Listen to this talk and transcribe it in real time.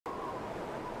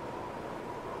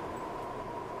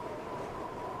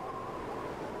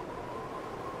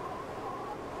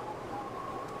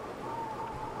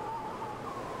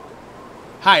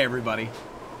Hi everybody,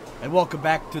 and welcome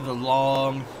back to the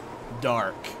Long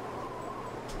Dark.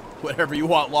 Whatever you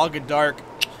want, long and dark,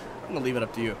 I'm gonna leave it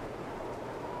up to you.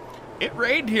 It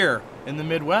rained here in the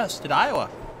Midwest, in Iowa,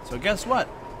 so guess what?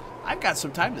 I've got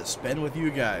some time to spend with you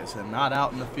guys and not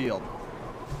out in the field.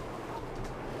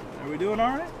 Are we doing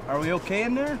alright? Are we okay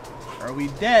in there? Are we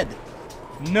dead?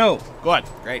 No. Good.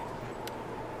 Great.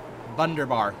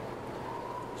 Wunderbar.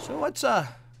 So what's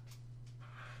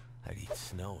I'd eat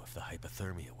snow if the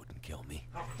hypothermia wouldn't kill me.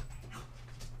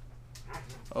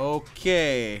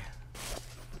 Okay.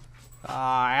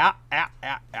 Yeah.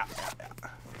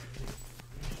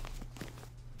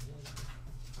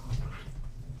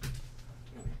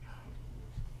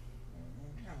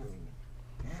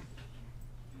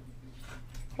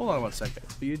 Hold on one second.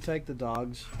 Will you take the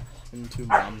dogs into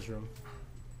Mom's room?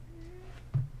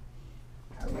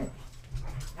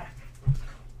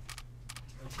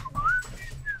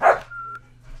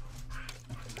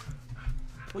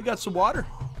 We got some water.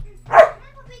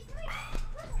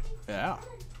 Yeah.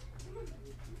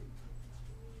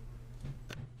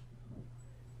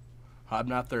 I'm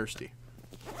not thirsty.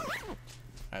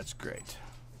 That's great.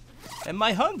 And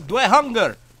my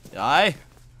hunger. Aye.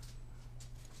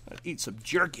 I'll eat some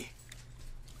jerky.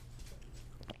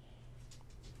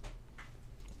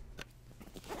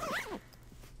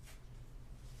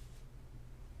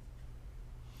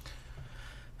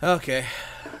 Okay.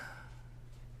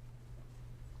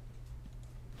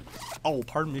 Oh,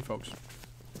 pardon me, folks.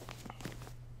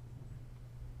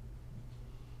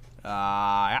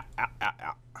 Yeah.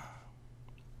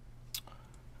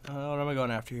 What am I going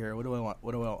after here? What do I want?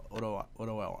 What do I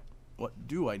want? What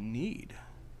do I need?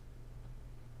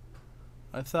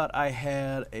 I thought I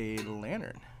had a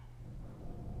lantern.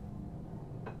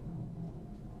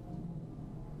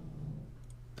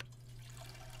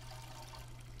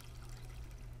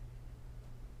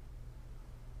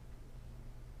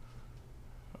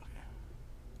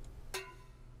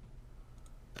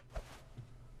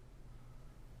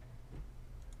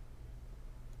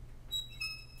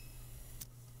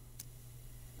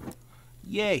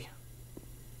 Yay.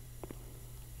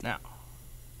 Now.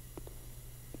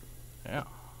 Yeah.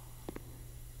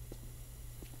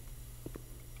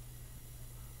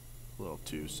 A little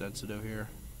too sensitive here.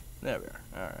 There we are.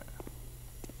 Alright.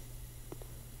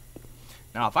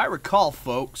 Now, if I recall,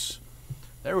 folks,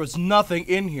 there was nothing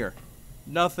in here.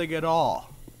 Nothing at all.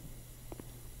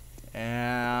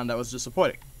 And that was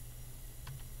disappointing.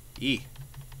 E.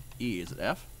 E, is it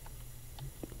F?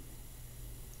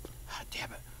 Ah,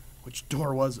 damn it. Which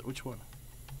door was it? Which one?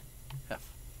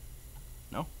 F.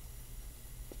 No?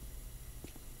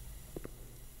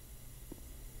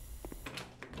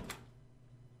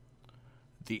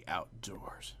 The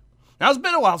outdoors. Now, it's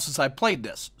been a while since I played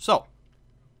this, so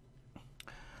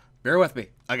bear with me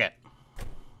again.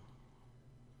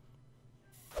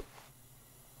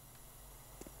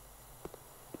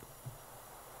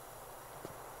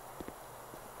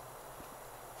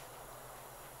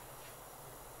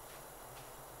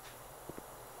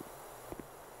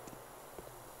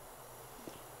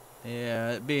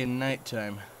 Yeah, it being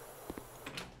nighttime,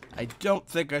 I don't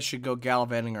think I should go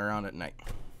gallivanting around at night.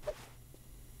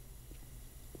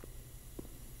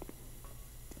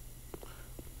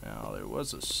 Now, there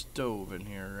was a stove in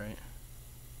here, right?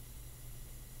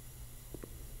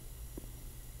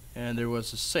 And there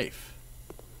was a safe.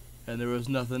 And there was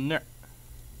nothing there.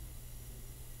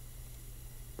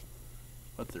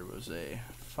 But there was a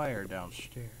fire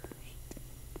downstairs.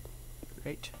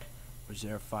 Right? Was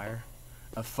there a fire?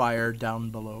 A fire down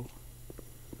below?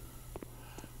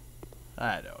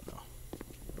 I don't know.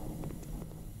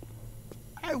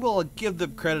 I will give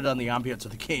them credit on the ambience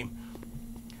of the game.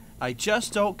 I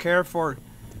just don't care for,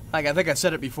 like I think I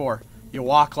said it before, you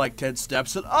walk like 10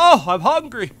 steps and, oh, I'm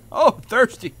hungry. Oh, I'm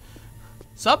thirsty.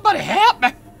 Somebody help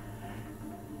me.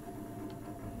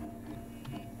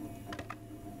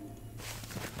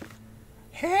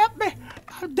 Help me.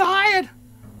 I'm dying.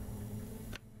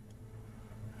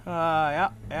 Yeah.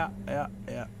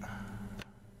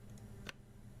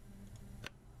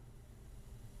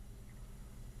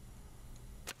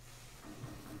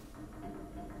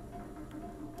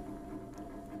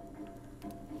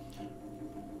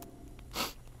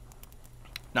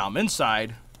 Now I'm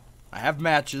inside. I have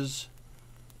matches.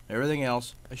 Everything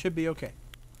else. I should be okay.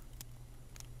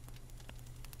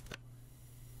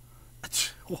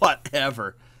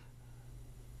 Whatever.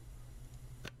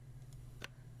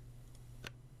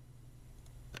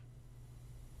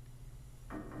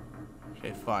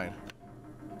 Okay, fine.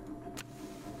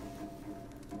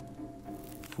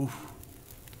 Oof.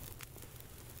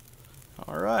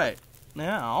 All right.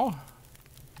 Now,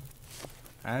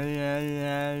 I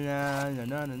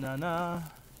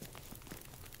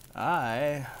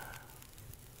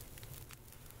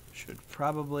should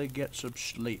probably get some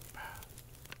sleep.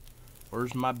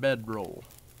 Where's my bedroll?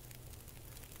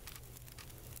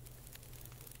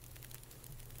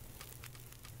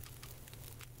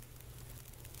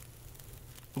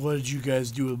 What did you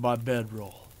guys do with my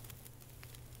bedroll?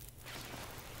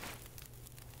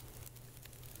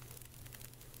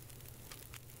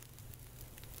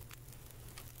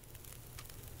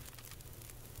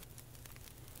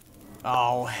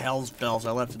 Oh, hell's bells.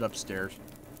 I left it upstairs.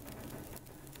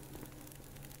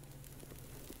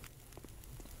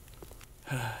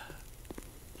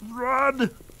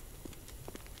 Run!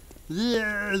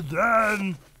 Yeah,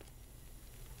 run!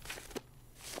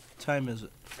 What time is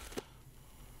it?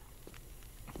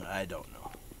 I don't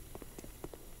know.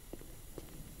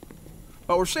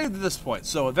 But we're saved at this point,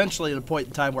 so eventually at a point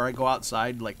in time where I go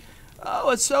outside, like, oh,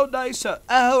 it's so nice.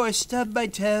 Oh, I stubbed my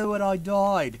toe and I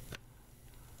died.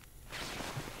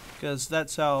 Because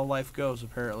that's how life goes,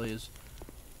 apparently, is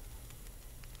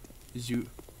you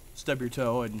stub your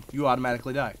toe and you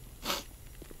automatically die.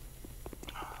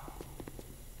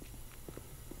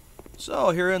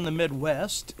 So, here in the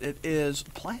Midwest, it is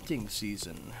planting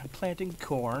season. Planting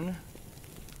corn.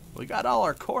 We got all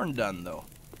our corn done, though.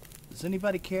 Does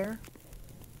anybody care?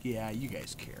 Yeah, you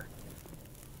guys care.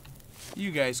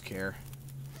 You guys care.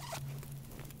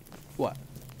 What?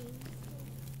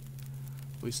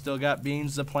 We still got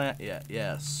beans to plant yet,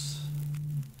 yes.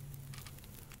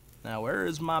 Now, where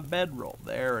is my bedroll?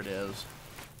 There it is.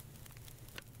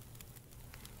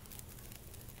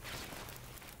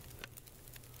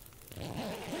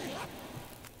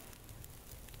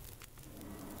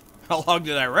 How long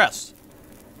did I rest?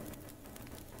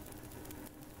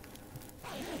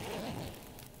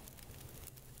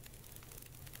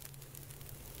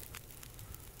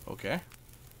 Okay.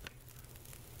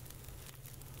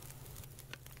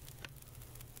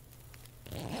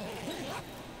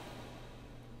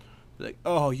 Like,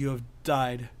 oh, you have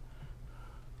died.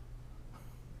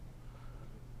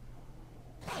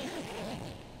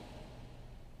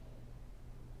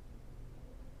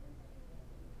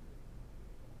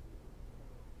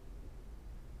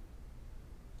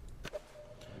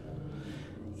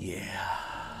 Yeah.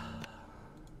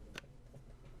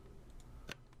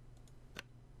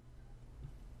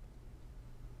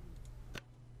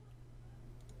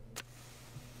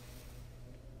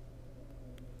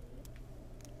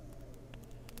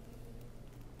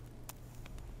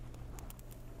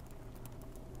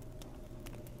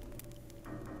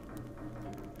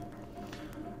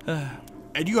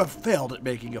 And you have failed at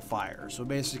making a fire, so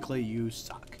basically you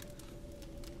suck.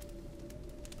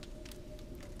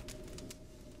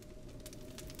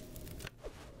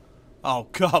 Oh,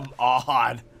 come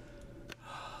on.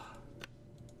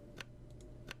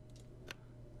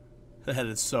 That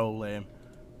is so lame.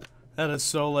 That is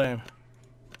so lame.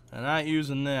 I'm not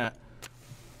using that.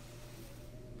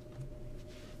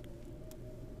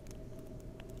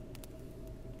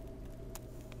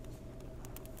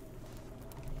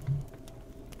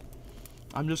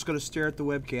 I'm just going to stare at the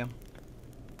webcam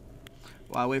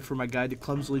while I wait for my guy to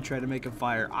clumsily try to make a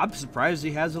fire. I'm surprised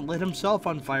he hasn't lit himself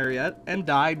on fire yet and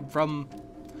died from...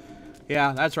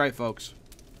 Yeah, that's right, folks.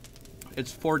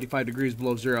 It's 45 degrees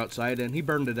below zero outside, and he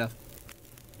burned to death.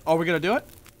 Oh, we're going to do it?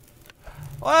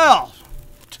 Well,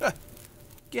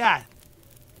 God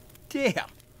damn.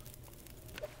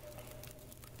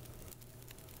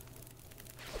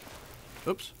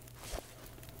 Oops.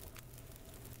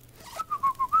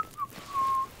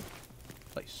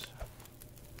 Place.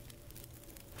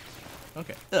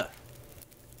 Okay.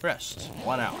 Rest.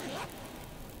 1 hour.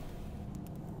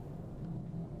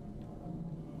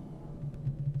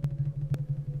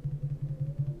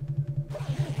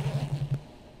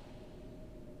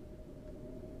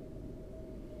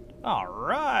 All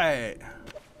right.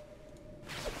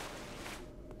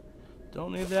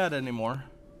 Don't need that anymore.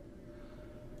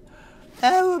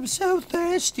 Oh, I'm so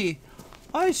thirsty.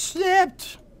 I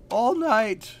slept all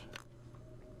night.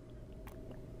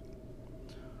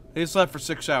 He slept for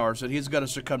 6 hours, and he's going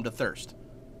to succumb to thirst.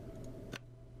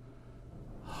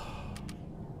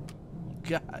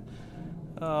 God.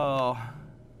 Oh.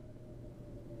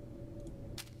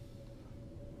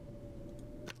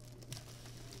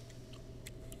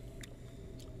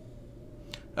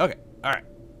 Okay. All right.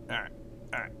 All right.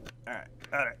 All right. All right.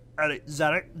 All right. All right. Is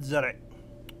that it? Is that it?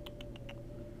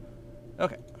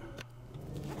 Okay.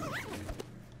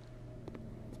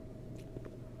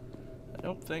 I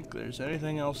don't think there's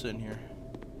anything else in here.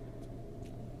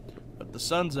 But the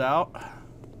sun's out.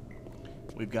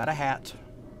 We've got a hat.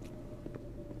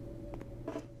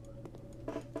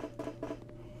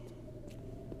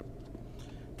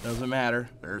 Doesn't matter.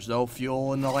 There's no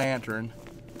fuel in the lantern.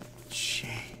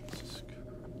 Jesus.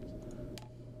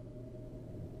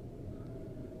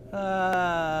 Do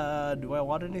I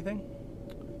want anything?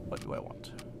 What do I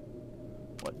want?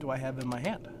 What do I have in my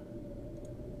hand?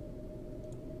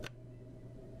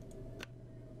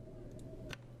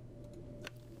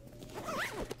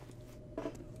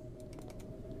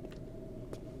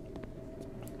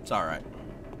 It's alright.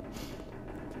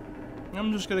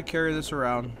 I'm just gonna carry this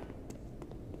around.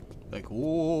 Like,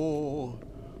 whoa,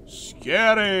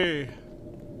 scary.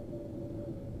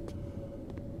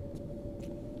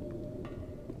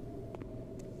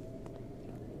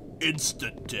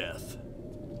 Instant death.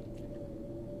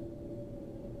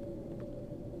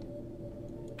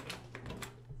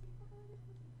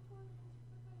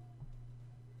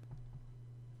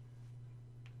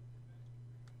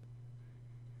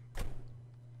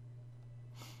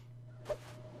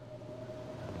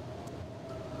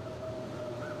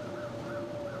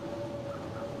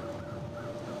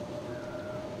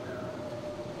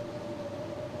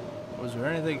 Was there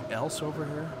anything else over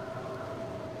here?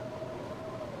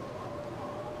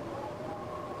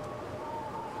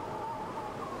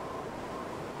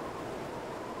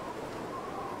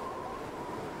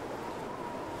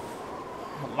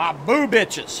 My boo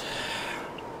bitches.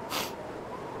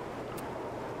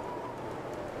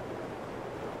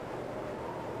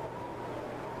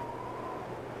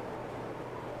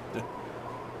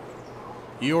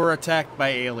 You were attacked by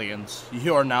aliens.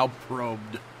 You are now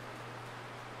probed.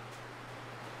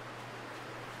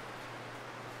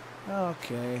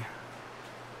 Okay.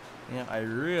 Yeah, I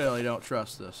really don't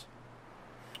trust this.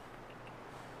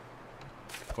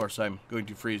 Of course, I'm going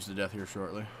to freeze to death here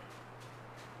shortly.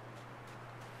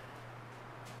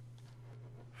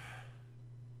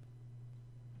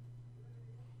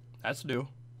 That's new.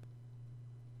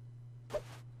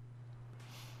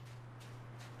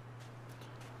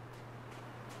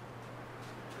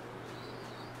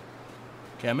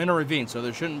 Okay, I'm in a ravine, so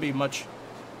there shouldn't be much.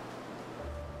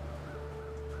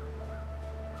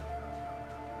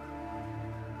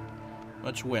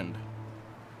 Much wind.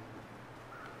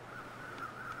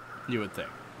 You would think.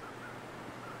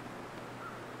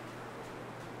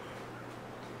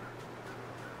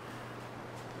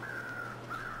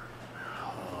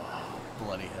 Oh,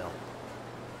 bloody hell.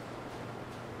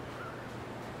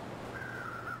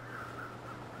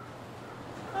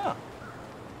 Oh.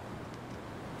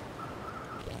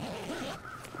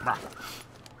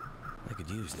 I could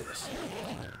use this.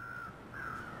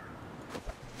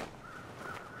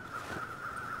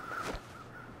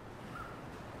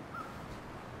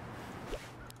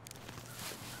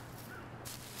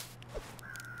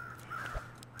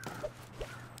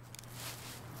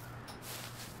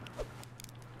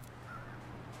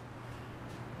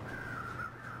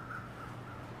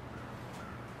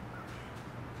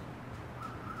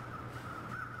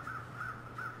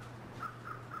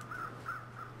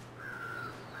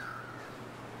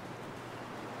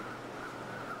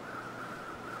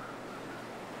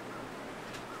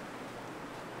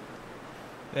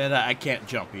 And I can't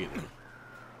jump either.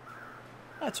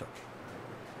 That's okay.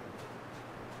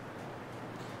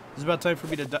 It's about time for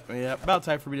me to die. Yeah, about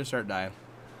time for me to start dying.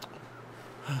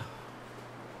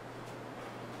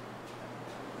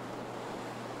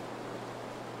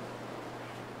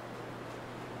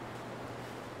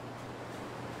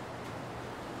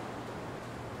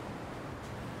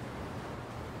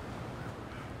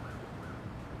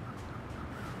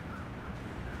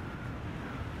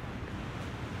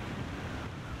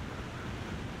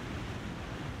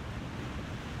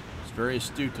 Very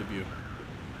astute of you.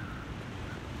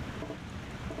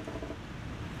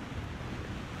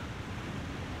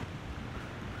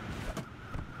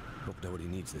 Hope nobody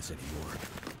needs this anymore.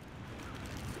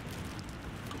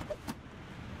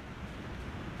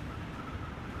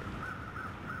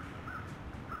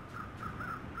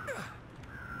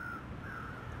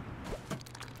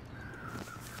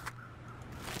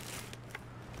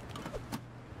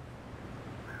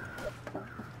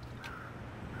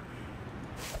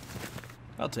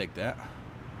 I'll take that.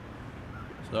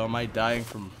 So am I dying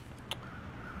from...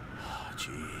 Oh,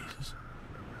 Jesus.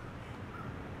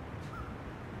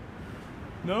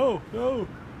 No, no.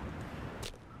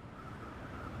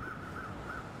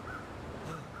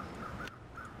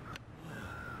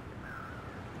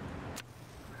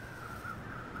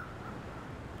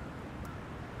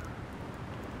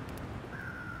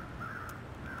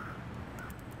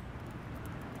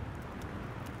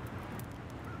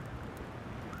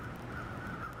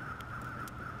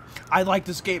 I like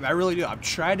this game. I really do. I'm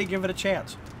trying to give it a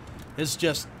chance. It's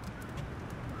just...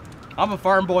 I'm a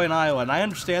farm boy in Iowa, and I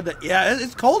understand that, yeah,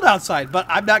 it's cold outside, but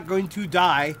I'm not going to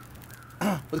die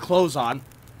with clothes on.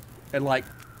 And, like,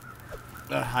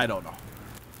 I don't know.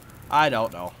 I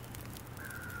don't know.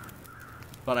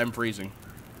 But I'm freezing.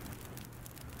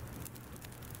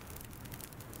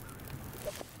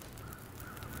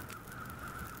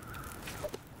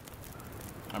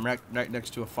 I'm right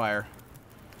next to a fire,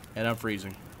 and I'm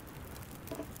freezing.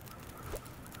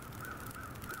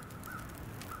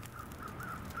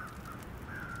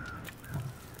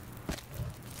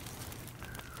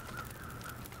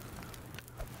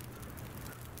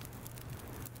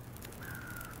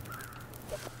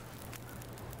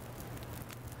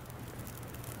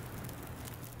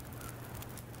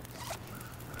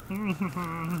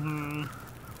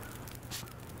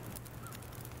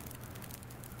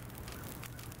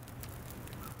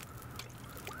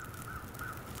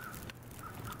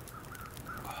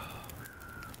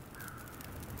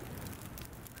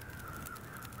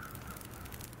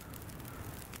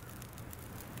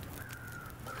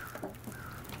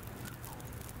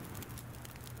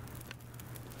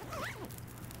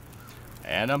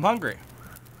 And I'm hungry.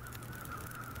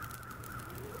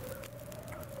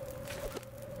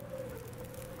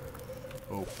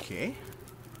 Okay.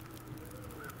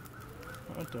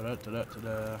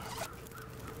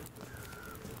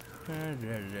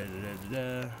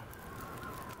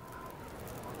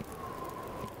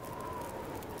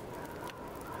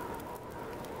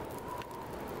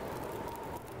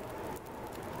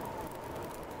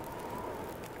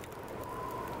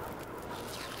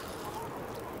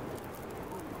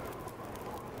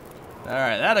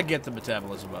 Alright, that'll get the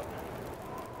metabolism up.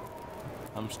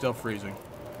 I'm still freezing.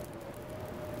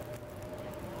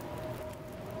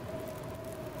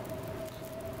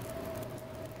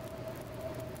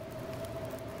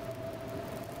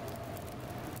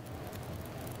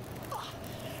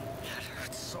 That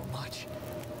hurts so much.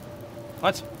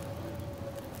 What?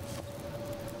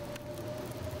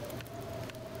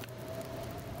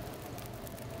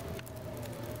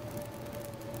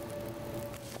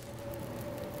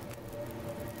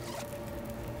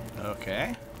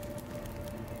 Okay.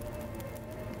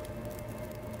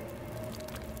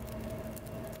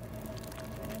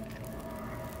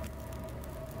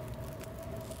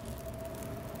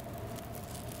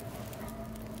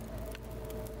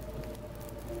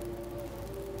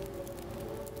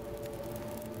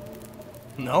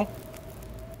 No?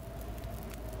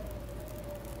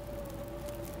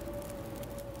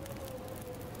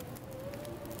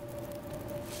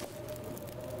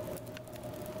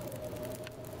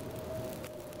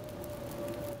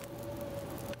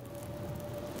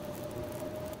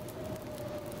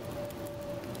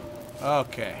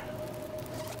 Okay.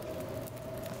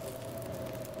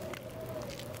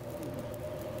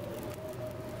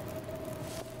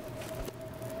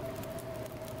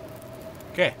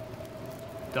 Okay.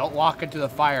 Don't walk into the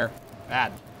fire.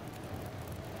 Bad.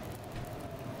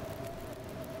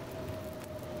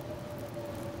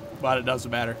 But it doesn't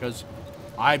matter because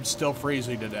I'm still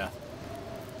freezing to death.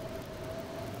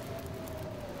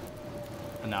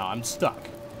 And now I'm stuck.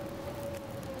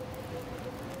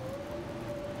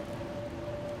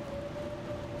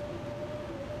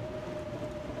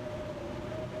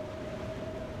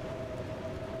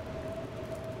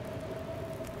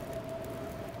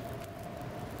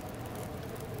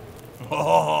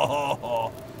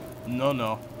 Oh, no,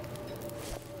 no.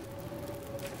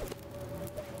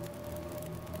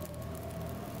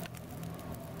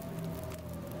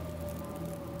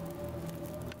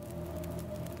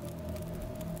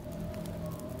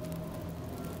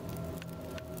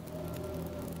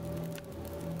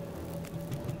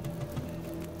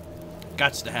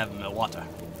 Gots to have him in water.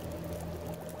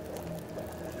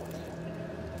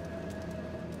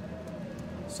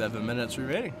 Seven minutes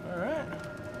remaining. All right.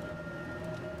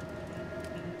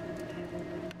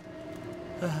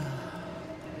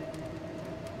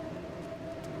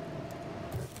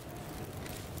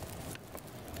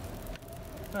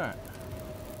 Alright.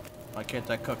 Why can't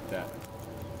I cook that?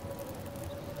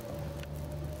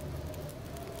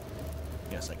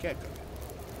 Yes, I can cook it.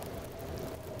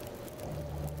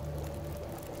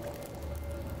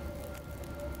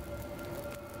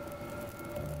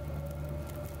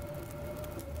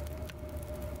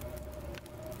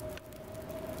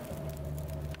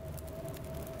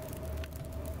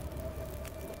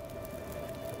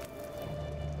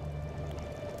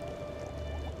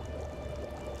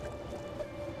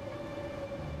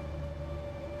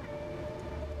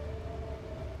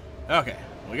 Okay,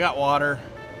 we got water.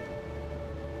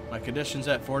 My condition's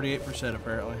at 48%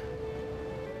 apparently.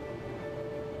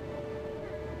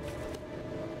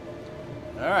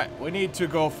 Alright, we need to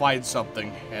go find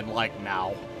something, and like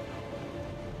now.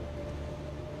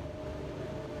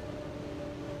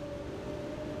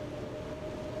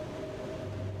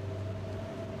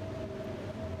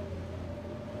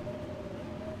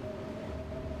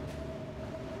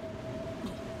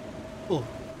 Oh.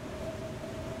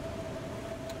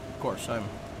 Of course, I'm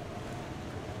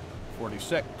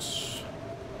 46.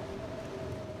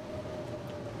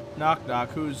 Knock, knock,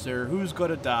 who's there? Who's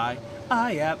gonna die?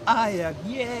 I am,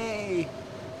 yay!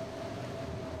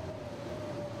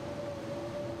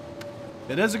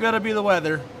 It isn't gonna be the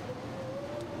weather.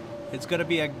 It's gonna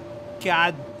be a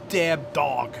goddamn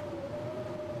dog.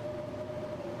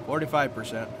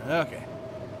 45%, okay.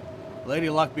 Lady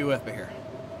Luck be with me here.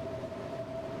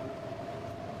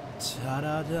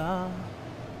 Ta-da-da.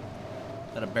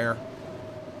 Is that a bear?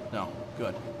 No,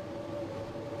 good.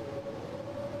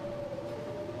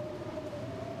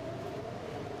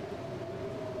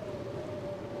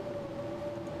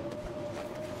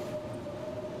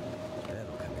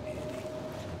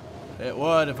 It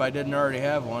would if I didn't already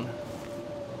have one.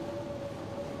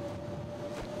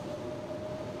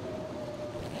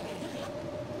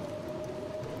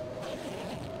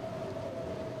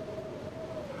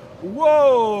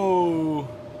 Whoa!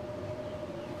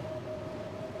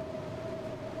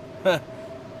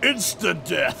 Instant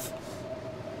death.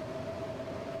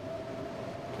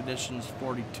 Conditions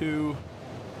 42.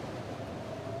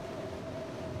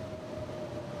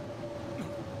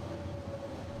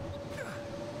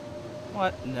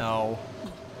 What? No.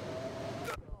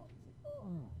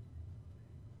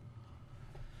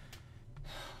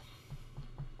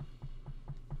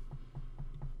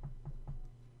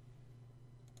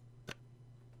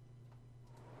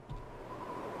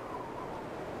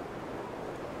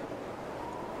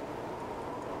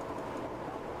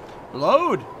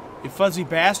 Load, you fuzzy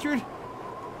bastard.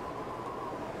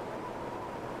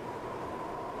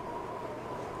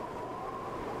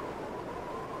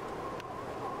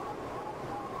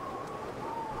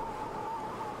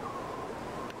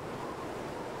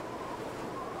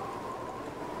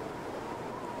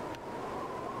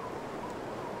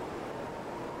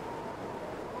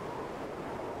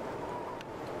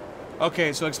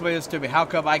 Okay, so explain this to me. How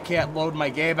come I can't load my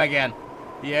game again?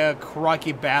 Yeah,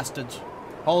 crikey bastards.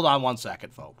 Hold on 1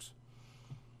 second, folks.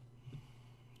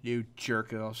 You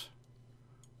jerk-offs.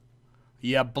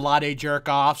 You bloody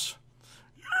jerk-offs.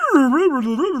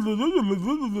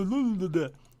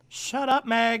 Shut up,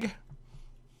 Meg.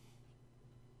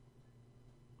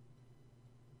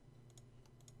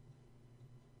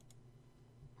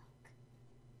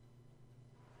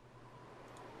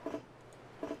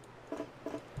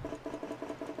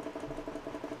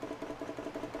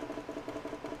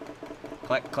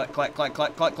 Click, click, click, click,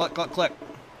 click, click, click, click, click.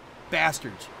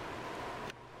 Bastards.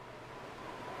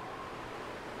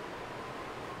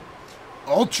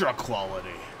 Ultra quality.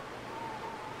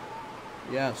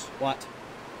 Yes, what?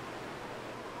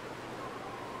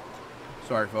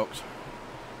 Sorry, folks.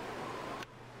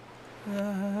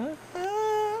 God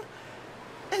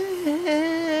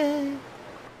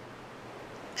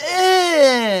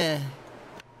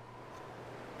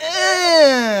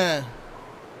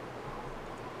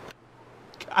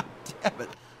damn it.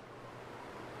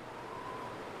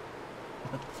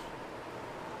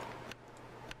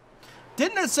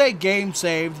 Didn't it say game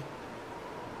saved?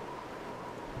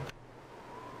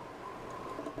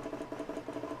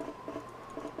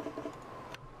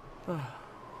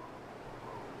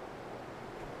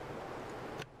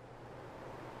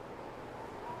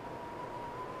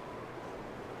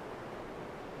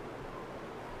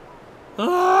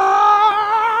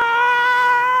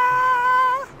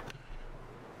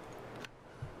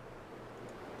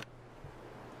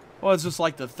 Well, it's just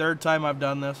like the third time I've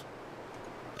done this.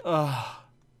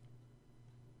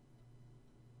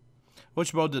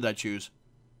 Which mode did I choose?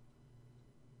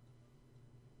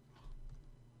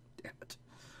 Damn it.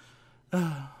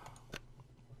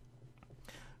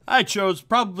 I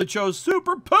probably chose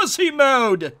Super Pussy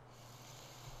Mode.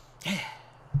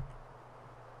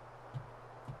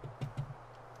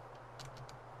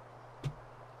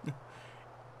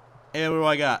 And what do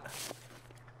I got?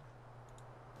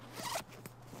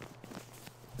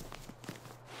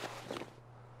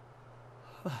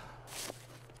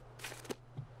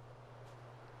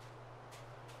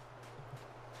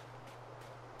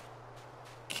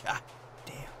 God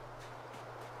damn.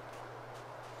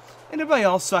 Anybody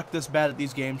else suck this bad at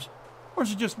these games? Or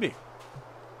is it just me?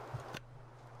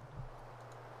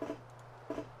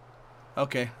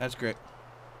 Okay, that's great.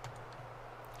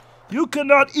 You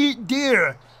cannot eat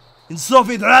deer in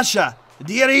Soviet Russia.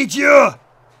 Deer eat you.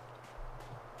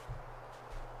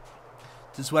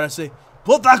 This is what I say.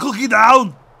 Put that cookie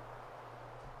down!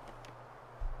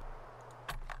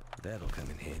 That'll come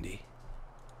in handy.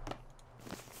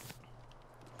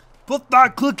 Put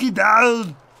that cookie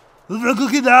down! Put the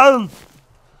cookie down!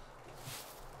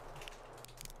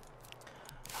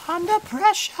 Under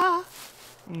pressure,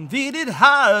 beat it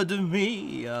hard to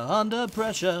me. Under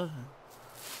pressure,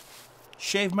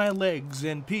 shave my legs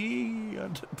and pee.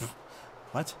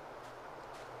 What?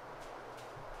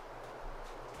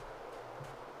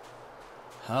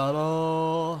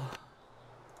 Hello.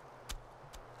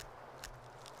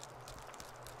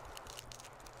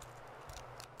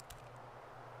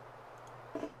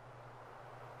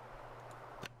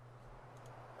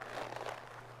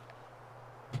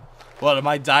 What, am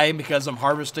I dying because I'm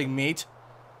harvesting meat?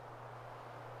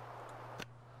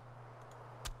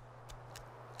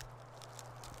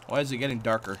 Why is it getting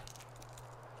darker?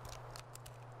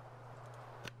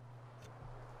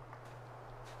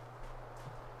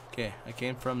 Okay, I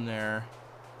came from there.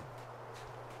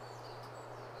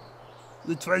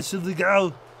 Which way should we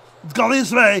go? Let's go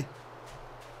this way!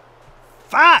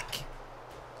 Fuck!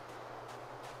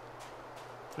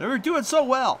 They were doing so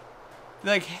well.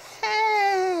 They're like,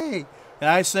 hey! And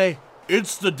I say,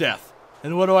 insta death.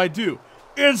 And what do?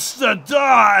 Insta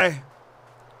die!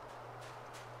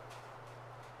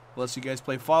 Unless you guys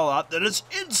play Fallout, then it's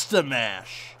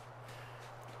Instamash.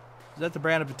 Is that the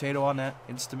brand of potato on that?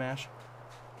 Instamash?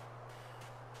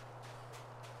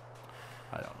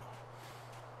 I don't know.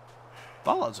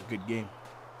 Fallout's a good game.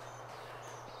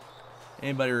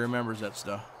 Anybody remembers that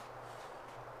stuff?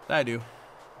 I do.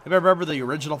 If I remember the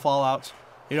original Fallouts,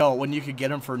 you know, when you could get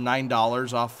them for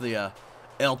 $9 off the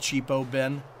El Cheapo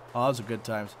bin. Oh, those are good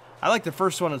times. I like the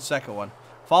first one and second one.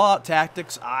 Fallout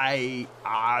Tactics, me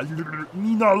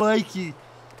not like it.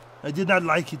 I did not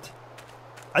like it.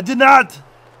 I did not!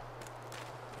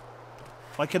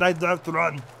 Why can I not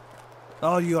run?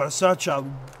 Oh, you are such a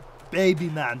baby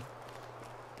man.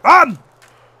 Run! Of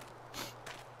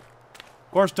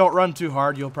course, don't run too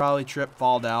hard. You'll probably trip,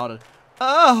 fall down. And,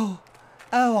 oh,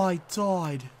 I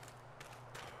died.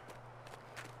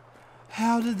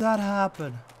 How did that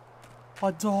happen?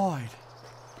 I died.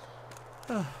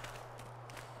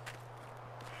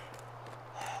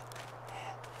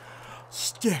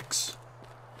 Sticks.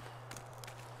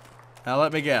 Now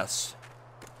let me guess.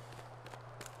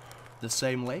 The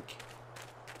same lake?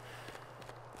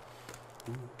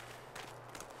 Ooh.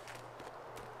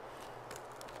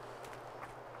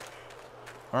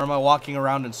 Or am I walking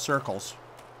around in circles?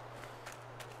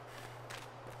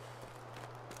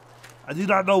 I do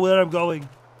not know where I'm going.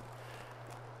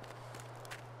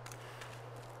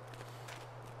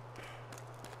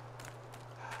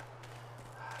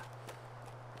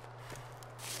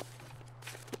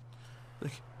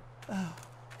 Like, oh.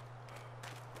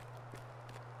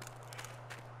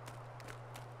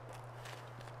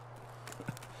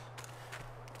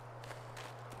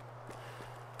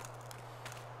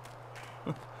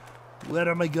 Where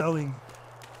am I going?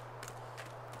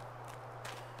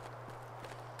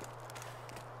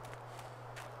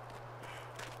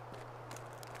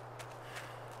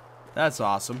 That's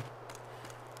awesome.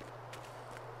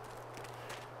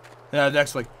 Yeah,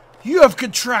 next, like, you have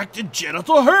contracted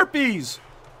genital herpes!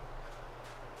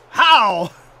 How?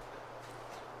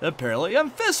 Apparently, I'm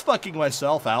fist fucking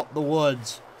myself out in the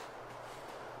woods.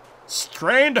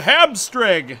 Strained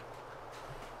hamstring!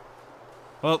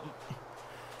 Well,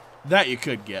 that you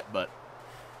could get, but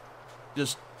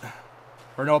just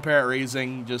for no apparent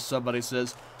reason, just somebody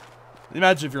says,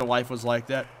 imagine if your life was like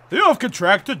that. You have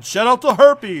contracted genital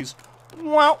herpes!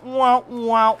 Wow, wow,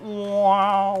 wow,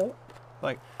 wow.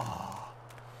 Like,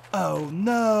 oh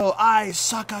no, I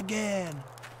suck again.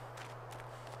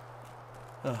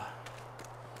 Has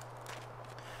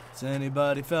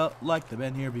anybody felt like they've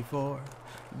been here before?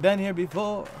 Been here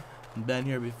before, been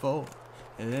here before.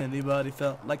 Has anybody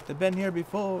felt like they've been here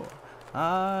before?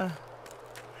 Let's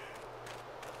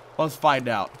find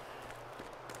out.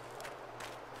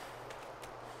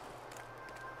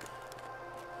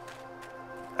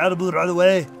 Edible, run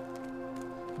away.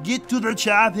 Get to the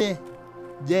choppy.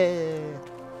 Yeah.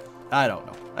 I don't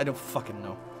know. I don't fucking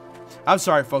know. I'm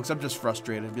sorry, folks. I'm just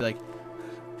frustrated. I'd be like,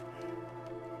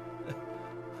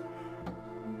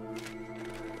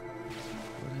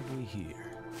 What have we here?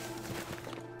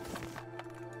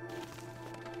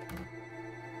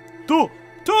 two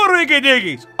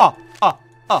riggy-diggies.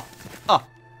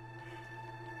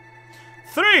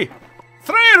 Three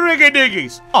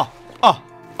riggy-diggies.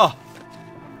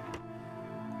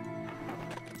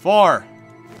 4.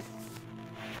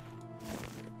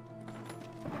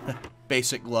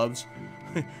 Basic gloves.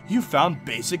 You found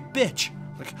basic bitch.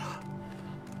 Like,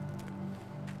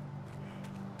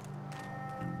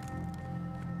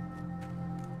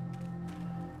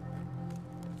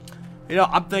 You know,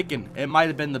 I'm thinking it might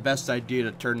have been the best idea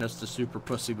to turn this to super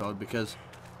pussy mode because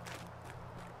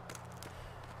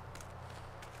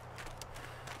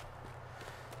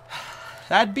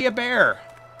that'd be a bear.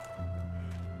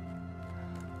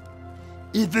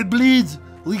 If it bleeds,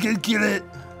 we can kill it.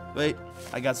 Wait,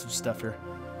 I got some stuff here.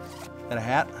 Got a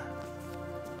hat.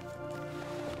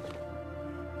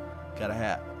 Got a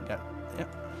hat. Got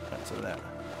some of that.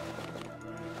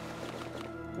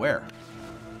 Where?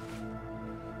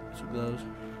 Some of those.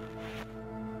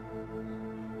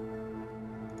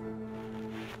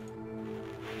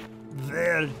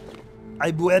 There.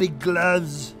 I'm wearing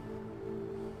gloves.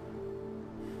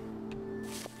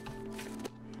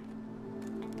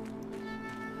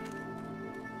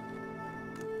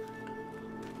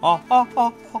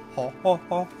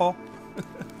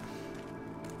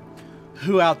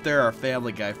 Who out there are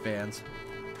Family Guy fans?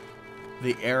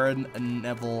 The Aaron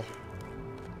Neville.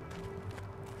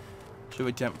 Should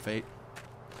we tempt fate?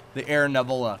 The Aaron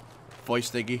Neville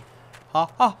voice thingy. Ha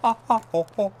ha ha ha ho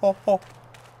ho ho ho.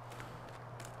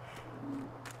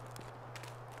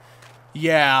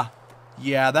 Yeah.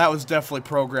 Yeah, that was definitely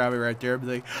programming right there. Be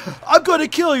like, I'm gonna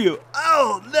kill you!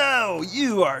 Oh no!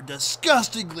 You are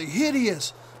disgustingly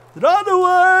hideous! Run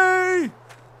away!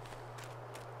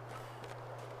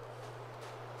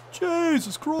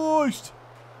 Jesus Christ!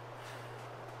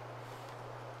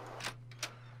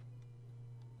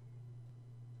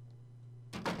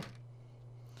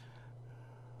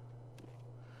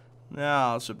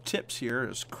 Now, some tips here.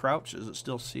 Is crouch, is it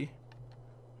still C?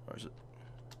 Or is it?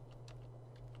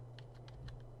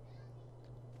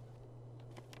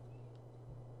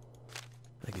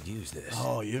 I could use this.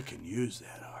 Oh, you can use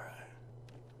that, alright.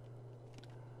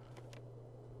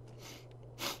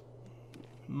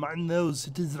 My nose,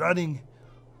 it is running.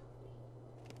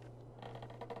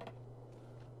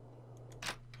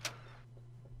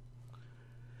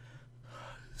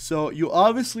 So, you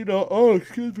obviously know. Oh,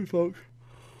 excuse me, folks.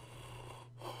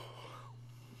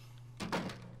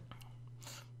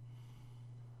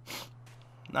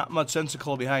 Not much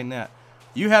sensical behind that.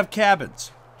 You have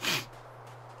cabins.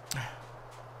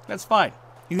 That's fine.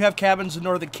 You have cabins in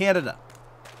northern Canada.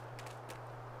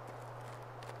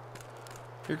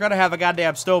 You're gonna have a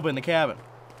goddamn stove in the cabin.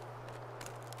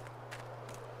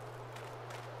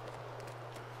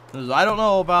 I don't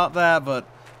know about that, but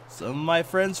some of my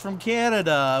friends from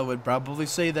Canada would probably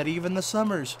say that even the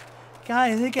summers,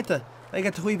 guys, they get a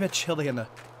wee bit chilly in the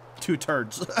 2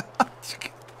 turds.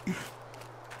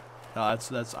 No,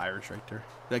 that's Irish right there.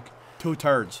 Like 2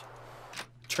 turds.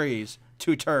 Trees,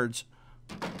 2 turds.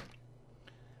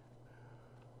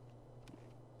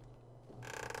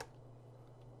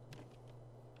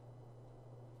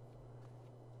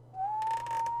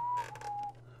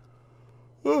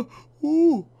 I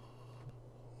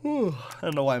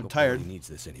don't know why I'm tired. Nobody needs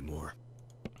this anymore.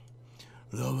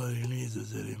 Nobody needs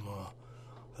this anymore.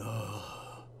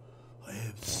 Oh, I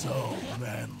am so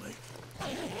manly.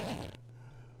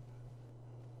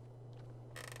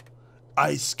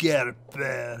 I scare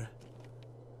bear.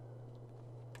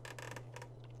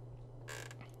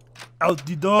 Out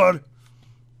the door.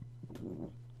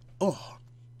 Oh.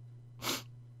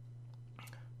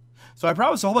 So I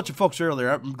promised a whole bunch of folks earlier.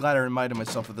 I'm glad I reminded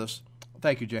myself of this.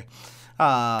 Thank you, Jay.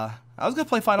 I was going to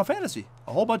play Final Fantasy.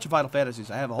 A whole bunch of Final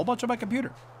Fantasies. I have a whole bunch on my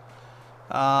computer.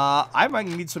 I might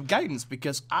need some guidance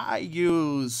because I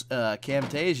use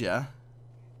Camtasia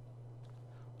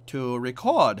to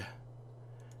record.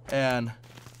 And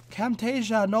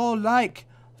Camtasia no like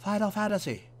Final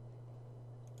Fantasy.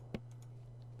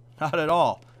 Not at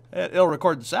all. It'll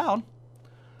record the sound.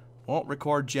 Won't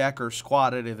record jack or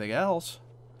squat anything else.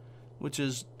 Which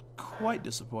is quite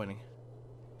disappointing.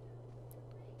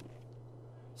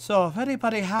 So if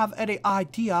anybody have any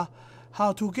idea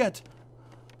how to get...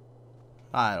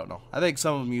 I don't know. I think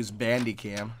some of them use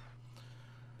Bandicam.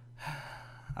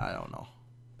 I don't know.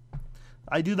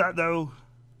 I do not know.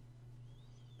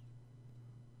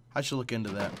 I should look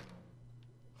into that.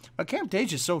 But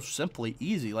Camtasia is so simply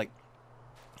easy. Like,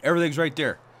 everything's right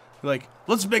there. Like,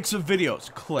 let's make some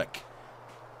videos. Click.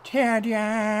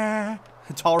 Ta-da!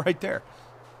 It's all right there.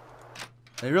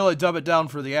 They really dumb it down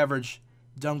for the average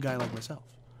dumb guy like myself.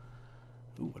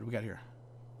 Ooh, what do we got here?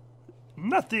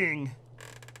 Nothing.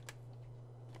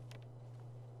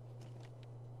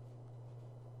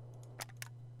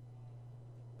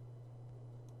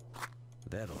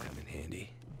 That'll come in handy.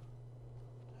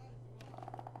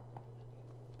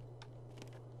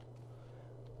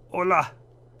 Hola.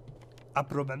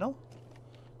 Aprobano?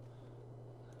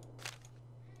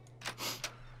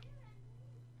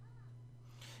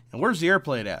 And where's the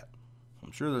airplane at?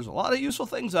 I'm sure there's a lot of useful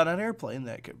things on an airplane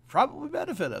that could probably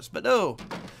benefit us, but no.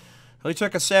 We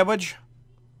took a sandwich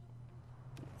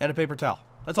and a paper towel.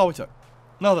 That's all we took.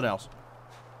 Nothing else.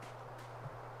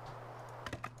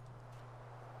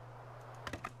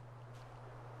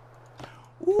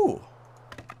 Ooh.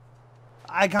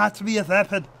 I got me a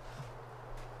weapon.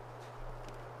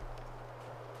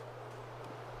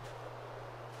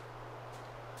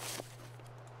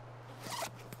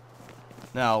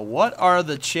 Now, what are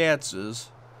the chances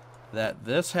that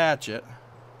this hatchet...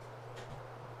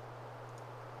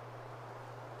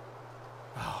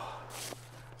 Oh,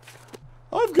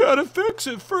 I've got to fix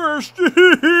it first.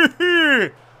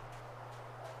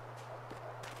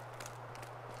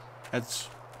 That's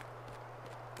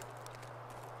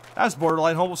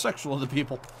borderline homosexual of the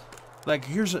people. Like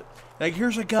here's a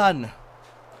gun.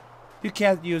 You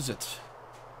can't use it.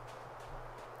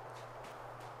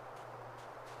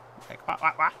 Like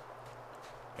what?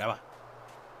 Come on.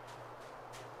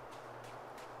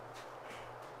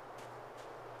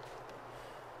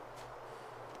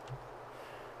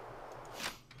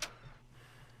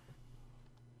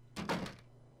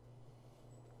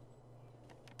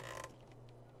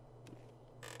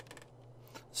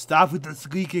 Stop with the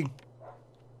squeaking.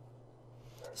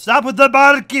 Stop with the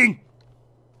barking.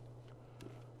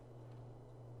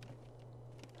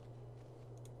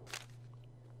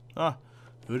 Huh.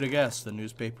 Who'd have guessed? The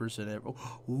newspapers and everything.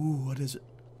 Ooh, what is it?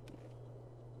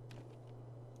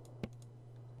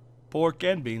 Pork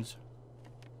and beans.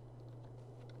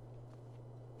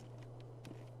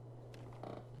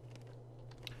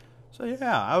 So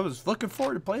yeah, I was looking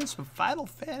forward to playing some Final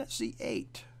Fantasy VIII.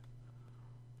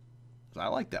 I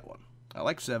like that one. I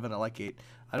like 7. I like 8.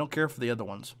 I don't care for the other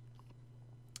ones.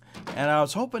 And I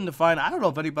was hoping to find... I don't know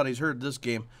if anybody's heard this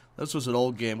game. This was an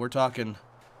old game. We're talking...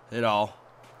 You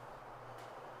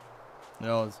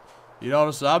notice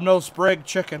I'm no sprig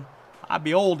chicken. I'd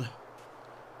be old.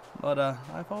 But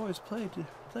I've always played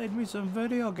me some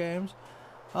video games.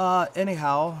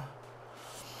 Anyhow.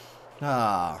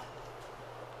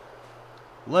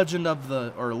 Legend of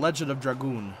Dragoon. Or Legend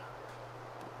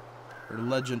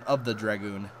of the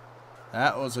Dragoon.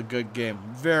 That was a good game.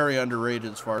 Very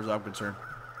underrated as far as I'm concerned.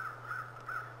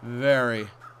 Very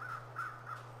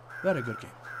good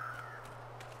game.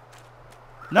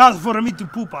 Not for me to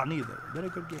poop on either. Very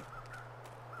good game.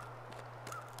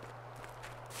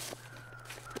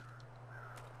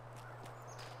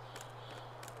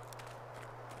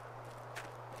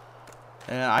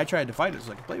 And I tried to find it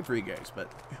so I could play it for you guys,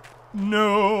 but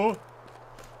no.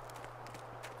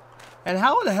 And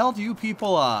how the hell do you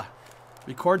people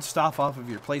record stuff off of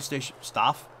your PlayStation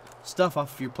stuff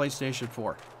off of your PlayStation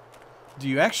 4? Do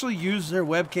you actually use their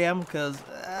webcam? Because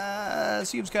it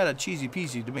seems kind of cheesy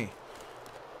peasy to me.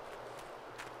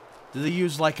 Do they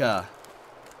use like a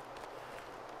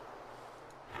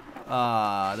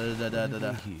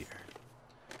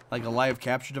like a live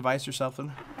capture device or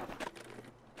something?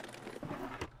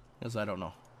 Because I don't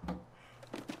know.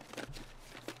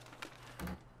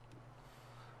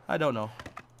 I don't know.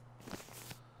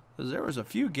 Because there was a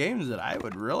few games that I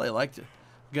would really like to...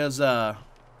 Because, I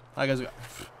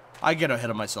get ahead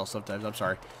of myself sometimes. I'm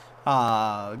sorry.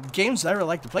 Games that I really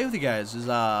like to play with you guys is,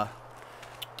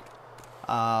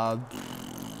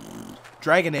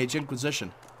 Dragon Age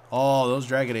Inquisition. Oh, those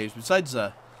Dragon Age. Besides,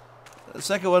 the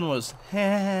second one was...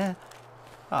 those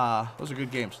are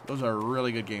good games. Those are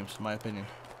really good games, in my opinion.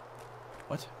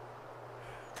 What?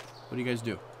 What do you guys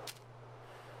do?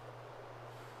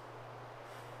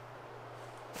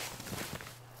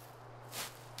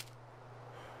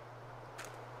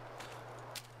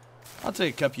 I'll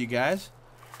take a cup, you guys.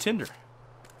 Tinder.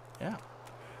 Yeah.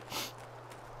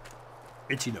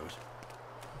 Itchy nose.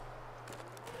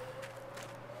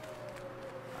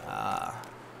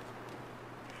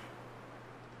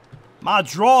 My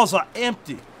drawers are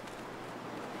empty.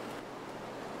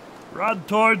 Run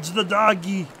towards the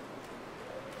doggy.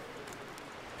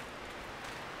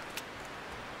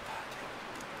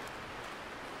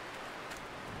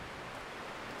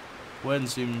 Wind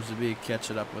seems to be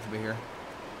catching up with me here.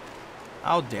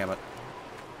 Oh, damn it.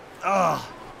 Ugh.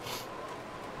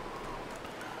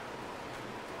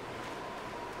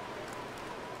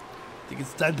 I think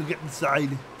it's time to get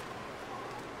inside.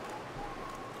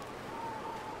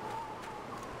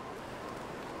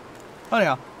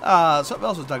 Anyhow, something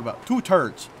else I was talking about. 2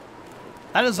 turds.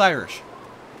 That is Irish.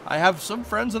 I have some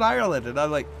friends in Ireland, and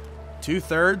I'm like,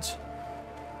 2/3?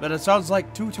 But it sounds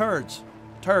like 2 turds.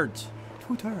 Turds.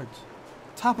 2 turds.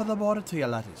 Top of the morning to you,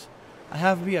 laddies. I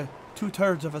have me a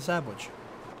 2/3 of a sandwich.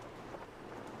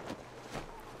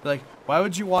 Like, why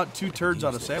would you want 2 turds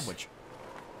on a sandwich?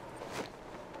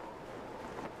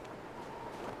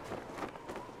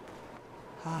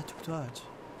 Ah, 2 turds.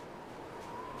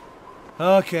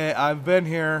 Okay, I've been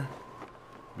here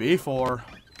before.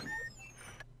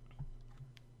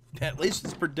 At least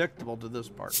it's predictable to this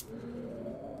part.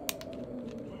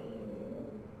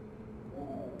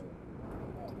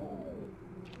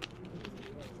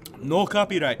 No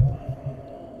copyright.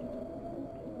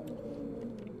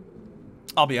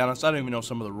 I'll be honest, I don't even know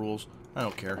some of the rules. I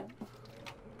don't care.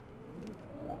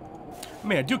 I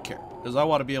mean, I do care, because I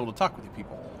want to be able to talk with you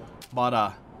people.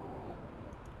 But,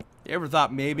 you ever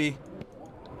thought maybe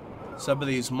some of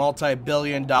these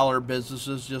multi-billion-dollar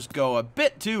businesses just go a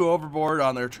bit too overboard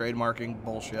on their trademarking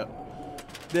bullshit?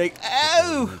 They,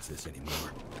 oh! Who needs this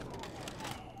anymore?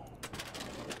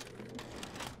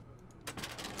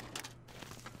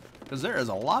 Because there is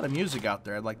a lot of music out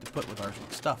there I'd like to put with our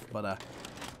stuff, but,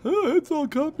 oh, it's all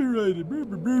copyrighted.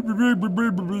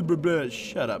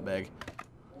 Shut up, Meg.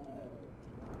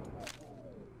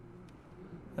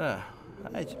 I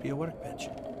hate to be a workbench.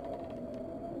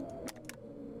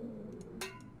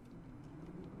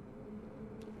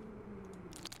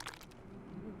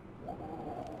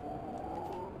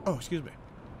 Oh, excuse me.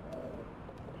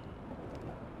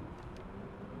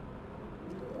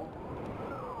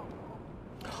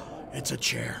 It's a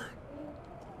chair.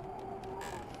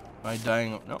 Am I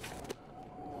dying? No.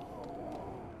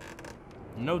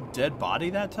 No dead body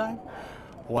that time?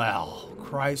 Well,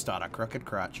 Christ on a crooked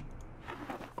crutch.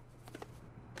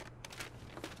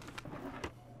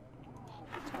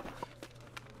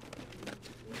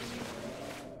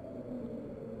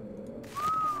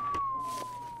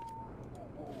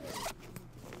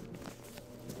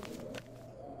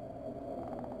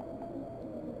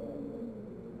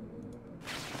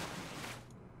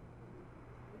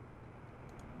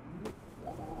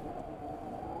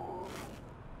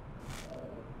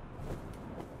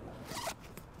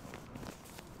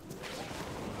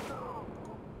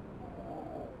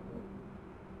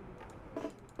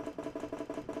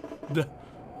 Duh.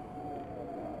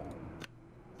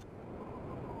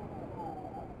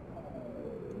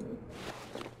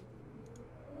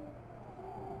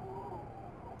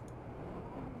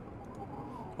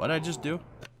 What'd I just do?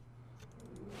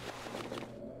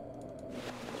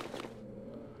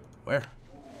 Where?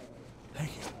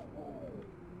 Thank you.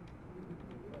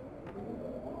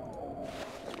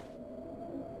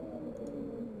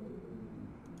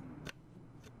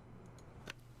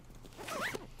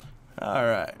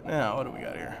 Alright, now what do we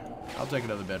got here? I'll take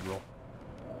another bedroll.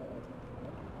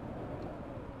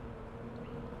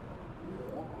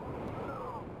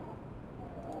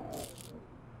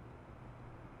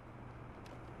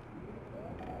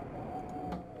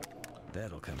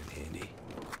 That'll come in handy.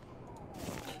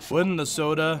 Wouldn't the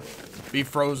soda be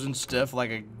frozen stiff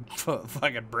like a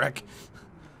fucking brick?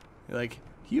 Like,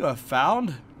 you have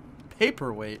found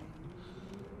paperweight.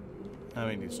 I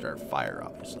mean, you start a fire,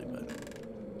 obviously, but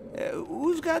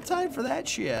who's got time for that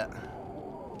shit?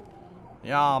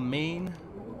 Yeah, I mean.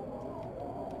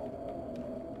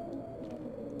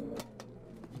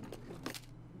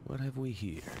 What have we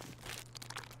here?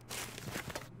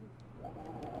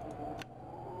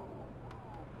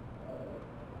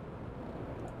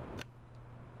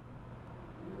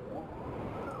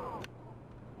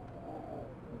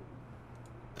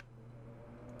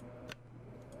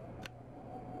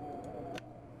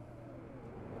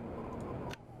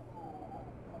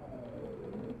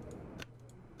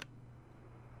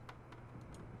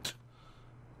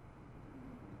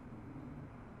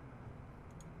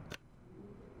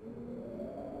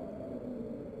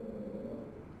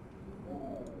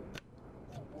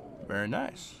 Very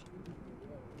nice.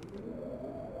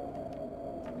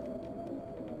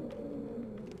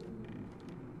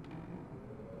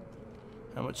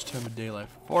 How much time of daylight?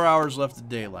 4 hours left of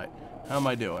daylight. How am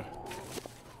I doing?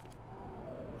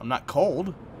 I'm not cold.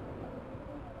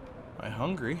 Am I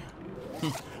hungry?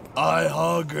 I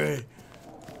hungry.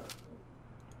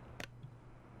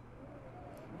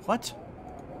 What?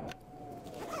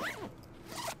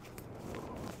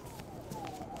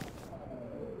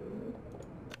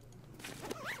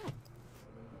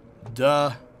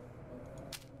 Duh.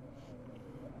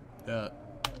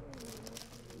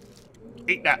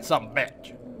 Eat that son of a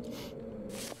bitch.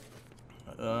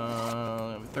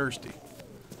 I'm thirsty.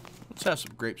 Let's have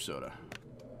some grape soda.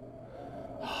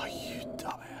 Oh, you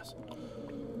dumbass.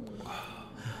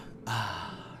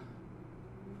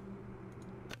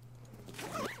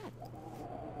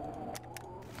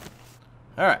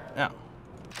 Alright, now.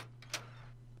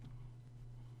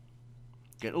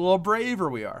 Get a little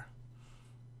braver we are.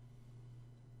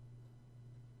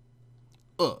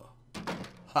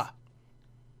 Ha.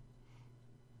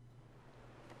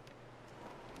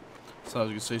 So I was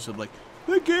gonna say something like,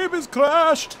 the game has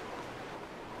crashed.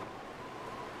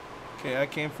 Okay, I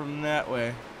came from that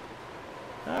way.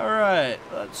 Alright,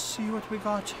 let's see what we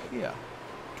got here.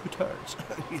 2 turns.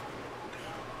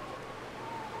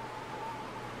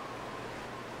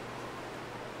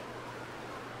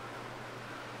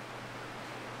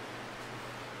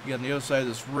 You got on the other side of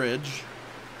this ridge.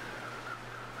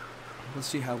 Let's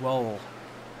see how well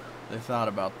they thought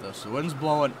about this. The wind's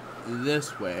blowing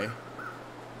this way,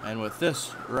 and with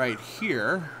this right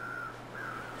here,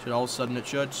 should all of a sudden it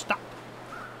should stop.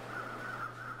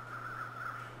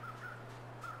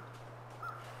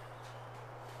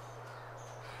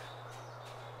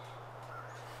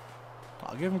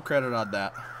 I'll give him credit on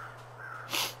that.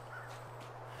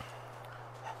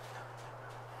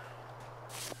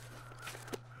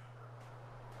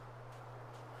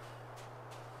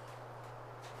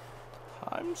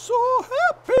 I'm so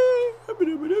happy.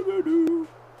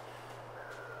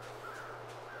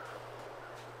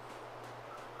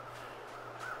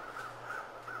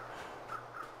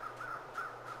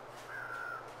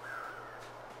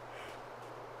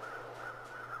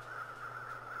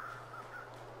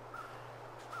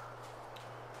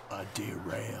 A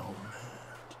derailment.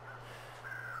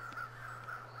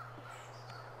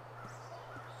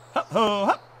 Hop, ho,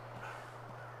 hop.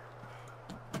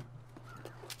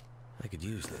 I could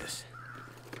use this.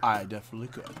 I definitely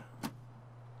could.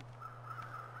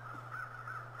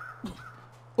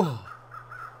 Oh.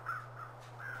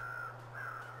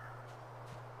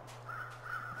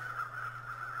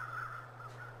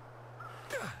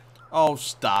 Oh,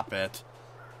 stop it.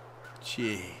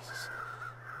 Jeez.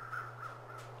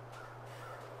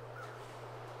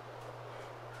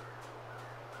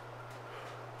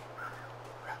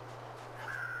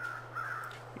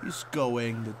 He's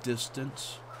going the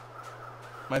distance.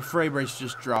 My frame rate's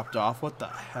just dropped off. What the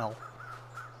hell?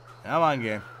 Come on,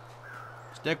 game.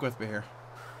 Stick with me here.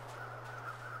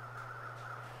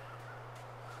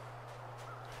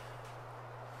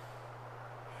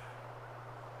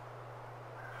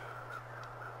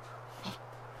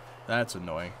 That's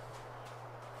annoying.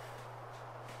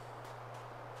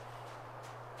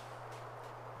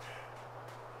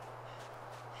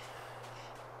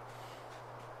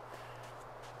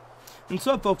 And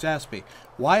some folks ask me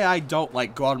why I don't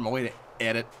like go out of my way to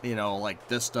edit, you know, like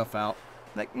this stuff out.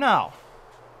 Like, no.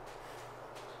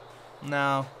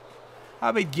 No.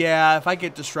 I mean, yeah, if I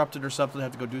get disrupted or something, I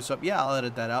have to go do something, yeah, I'll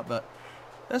edit that out, but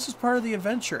this is part of the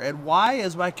adventure. And why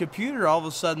is my computer all of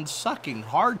a sudden sucking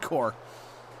hardcore?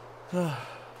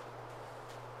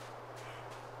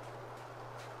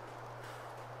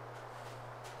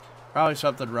 Probably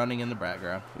something running in the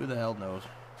background. Who the hell knows?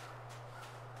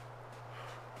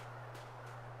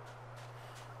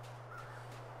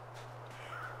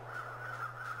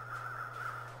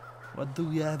 What do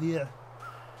we have here?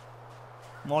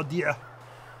 Mon Dieu.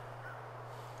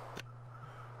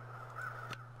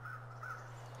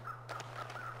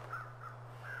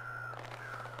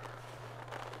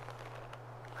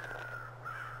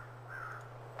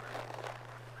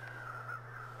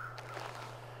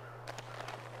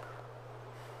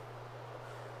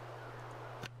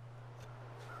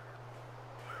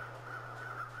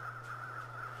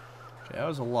 Okay, that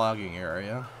was a logging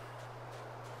area.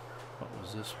 What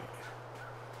was this one?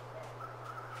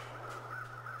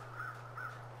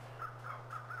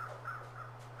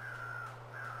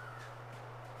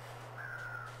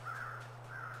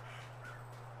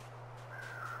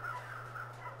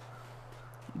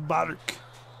 Bark.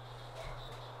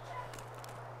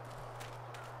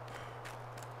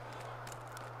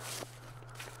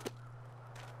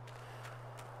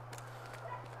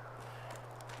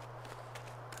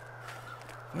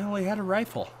 Well, he had a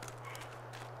rifle.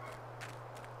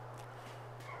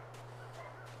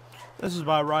 This is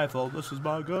my rifle. This is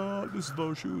my gun. This is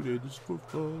for shooting. This is for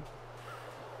fun.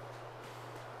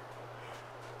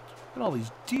 Look at all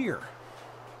these deer.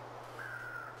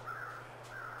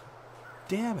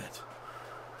 Damn it.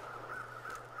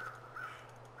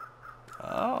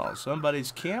 Oh,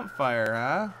 somebody's campfire,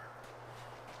 huh?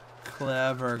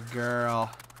 Clever girl.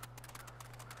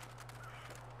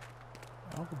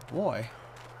 Oh, boy.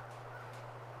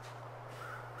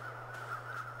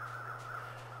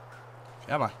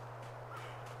 Come on.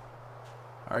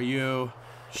 Are you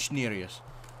serious?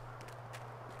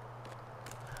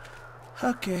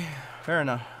 Okay, fair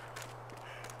enough.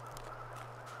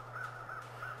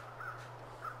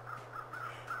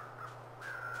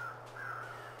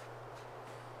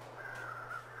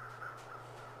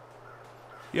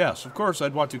 Yes, of course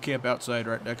I'd want to camp outside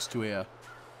right next to a...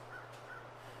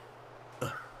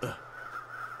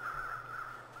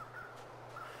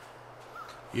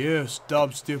 You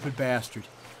dumb, stupid bastard.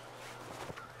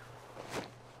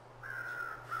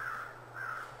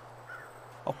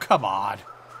 come on.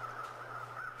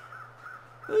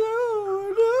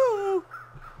 No, no.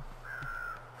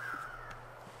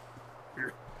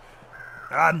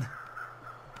 Run.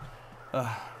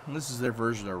 This is their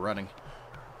version of running.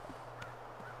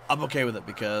 I'm okay with it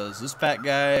because this fat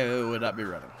guy would not be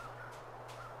running.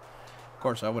 Of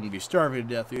course, I wouldn't be starving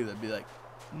to death either. I'd be like,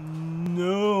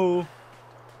 no. What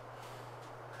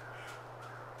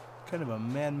kind of a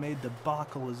man-made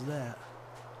debacle is that?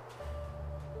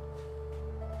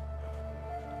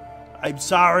 I'm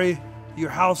sorry. Your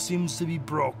house seems to be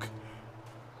broke.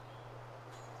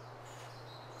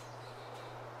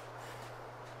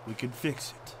 We could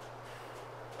fix it.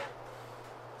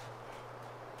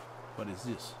 What is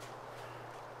this?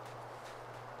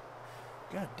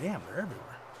 God damn, they're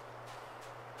everywhere.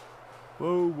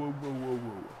 Whoa, whoa, whoa, whoa,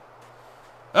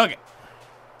 whoa. Okay.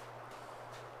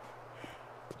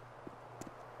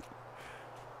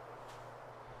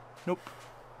 Nope.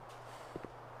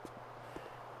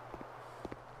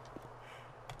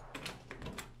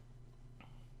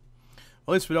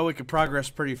 At least we know we can progress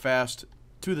pretty fast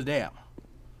to the dam.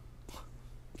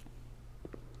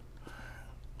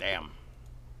 Damn.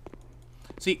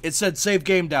 See, it said save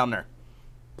game down there.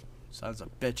 Sons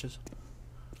of bitches.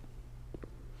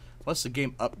 Unless the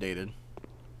game updated.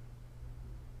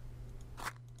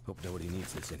 Hope nobody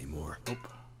needs this anymore. Nope.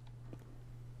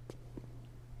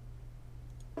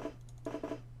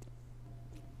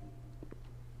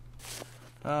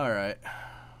 Alright.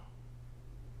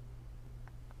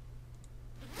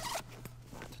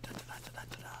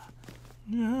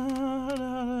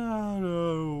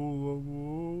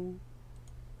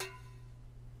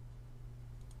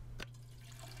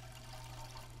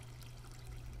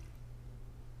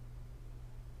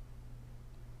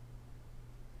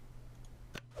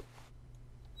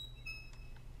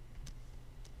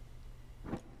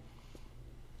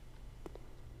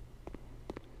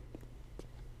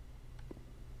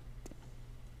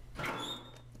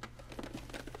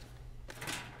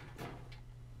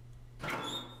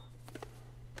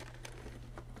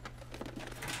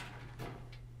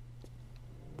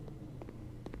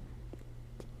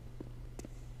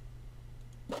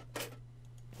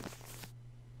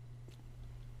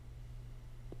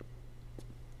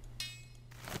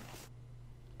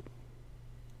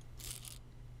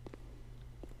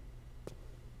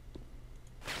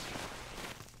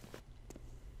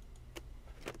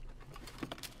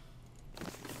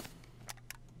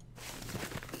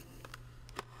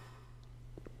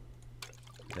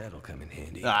 That'll come in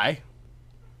handy. Aye.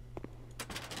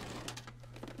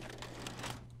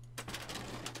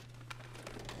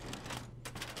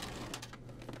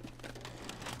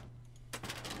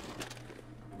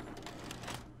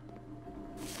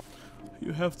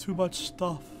 You have too much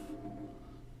stuff.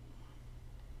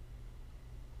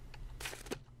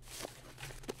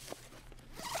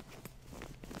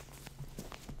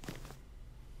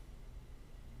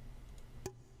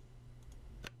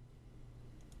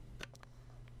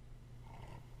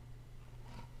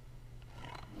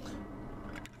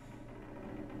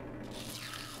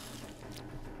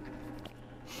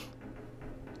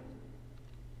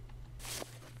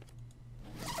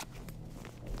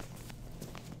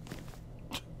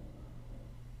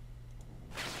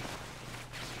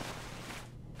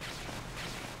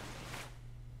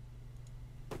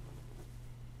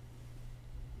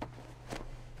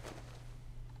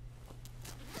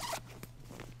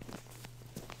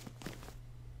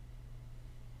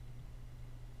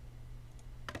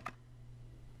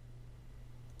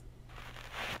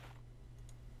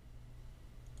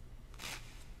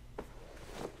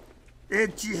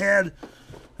 Itchy head.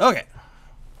 Okay.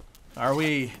 Are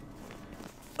we...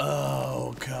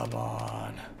 Oh, come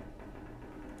on.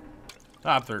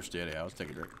 I'm thirsty anyhow. Let's take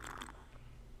a drink.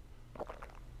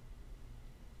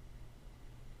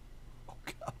 Oh,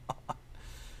 come on.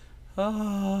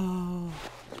 Oh.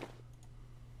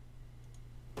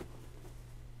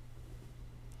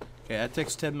 Okay, that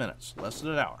takes 10 minutes. Less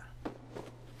than an hour.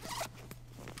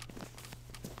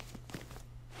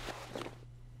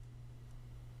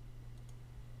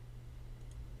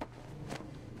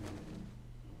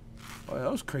 Boy,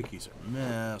 those creakies are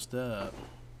messed up.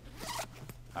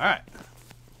 Alright.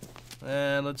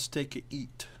 And let's take a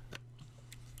eat.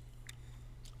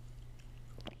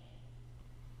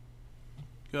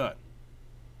 Good.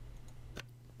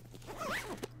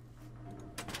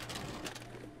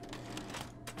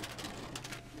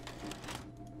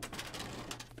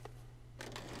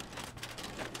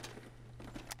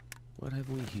 What have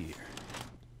we here?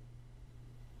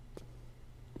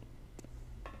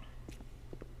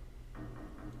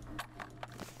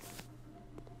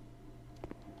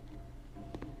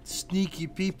 Sneaky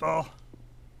people.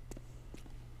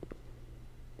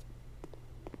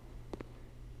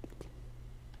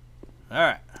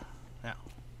 Alright. Now.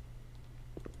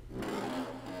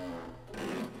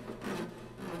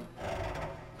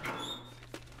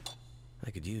 I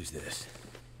could use this.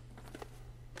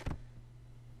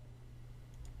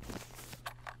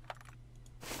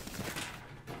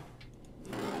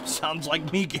 Sounds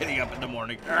like me getting up in the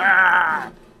morning.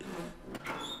 Ah!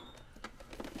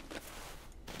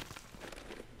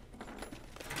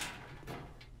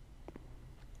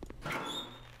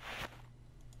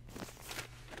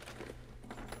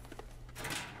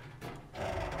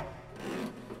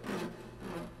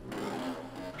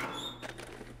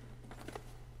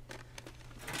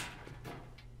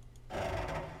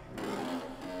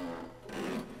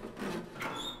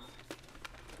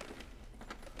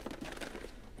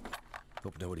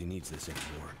 Hope nobody needs this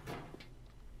anymore.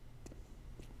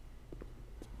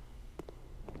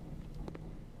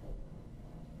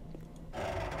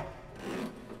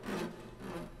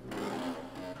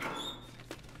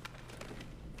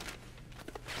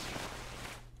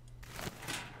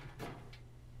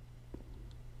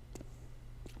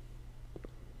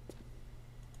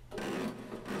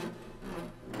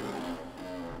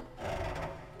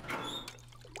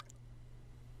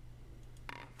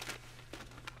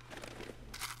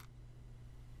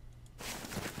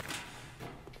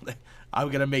 I'm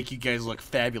gonna make you guys look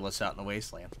fabulous out in the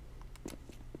wasteland.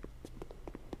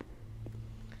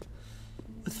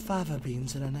 With fava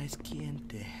beans and a nice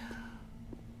Chianti.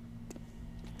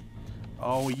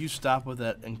 Oh, will you stop with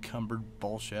that encumbered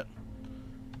bullshit?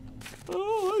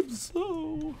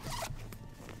 Oh,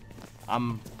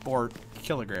 I'm 4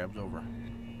 kilograms over.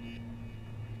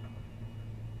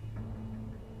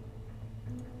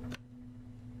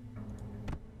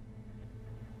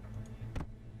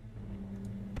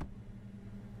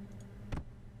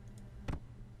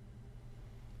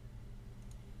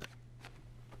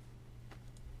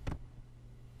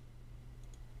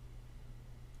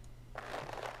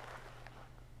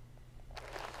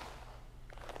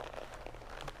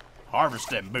 Harvest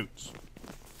them boots.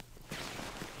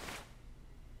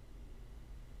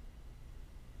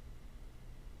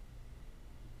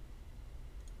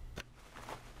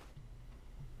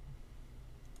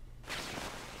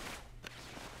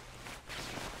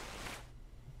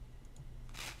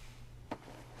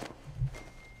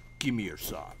 Give me your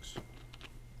socks.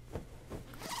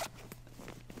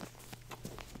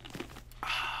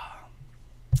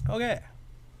 Okay.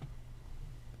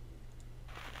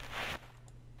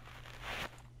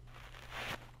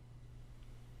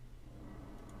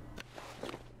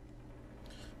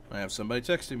 I have somebody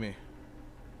texting me.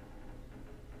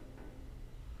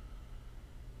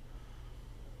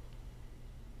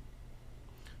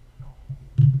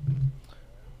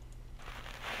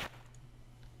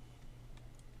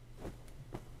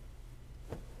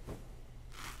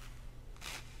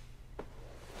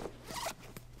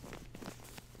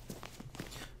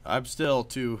 I'm still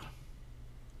 2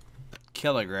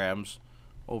 kilograms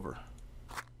over.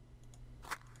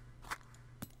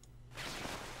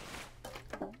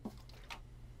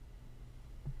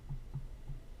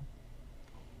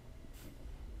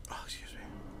 Oh, excuse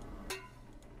me.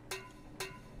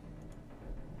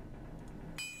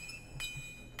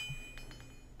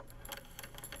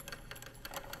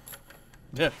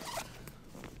 Yeah.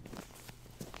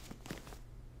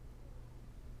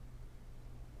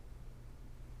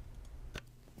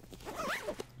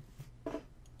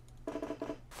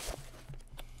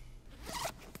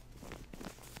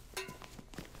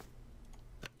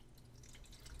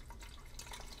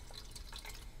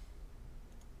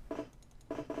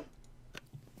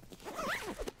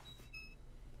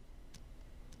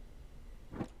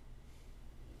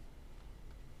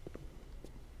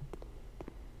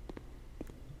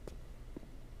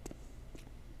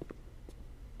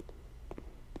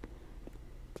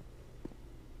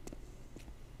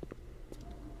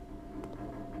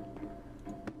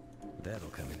 That'll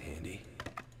come in handy.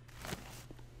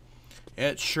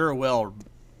 It sure will.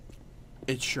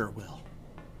 It sure will.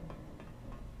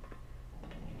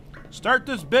 Start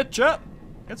this bitch up.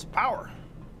 Get some power.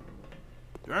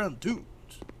 You're on tunes.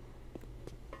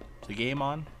 Is the game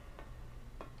on?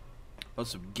 Oh,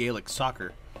 some Gaelic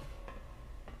soccer.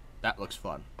 That looks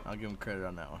fun. I'll give him credit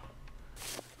on that one.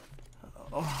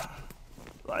 Oh,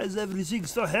 why is everything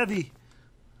so heavy?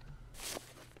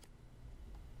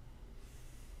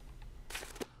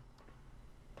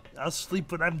 I'll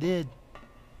sleep when I'm dead.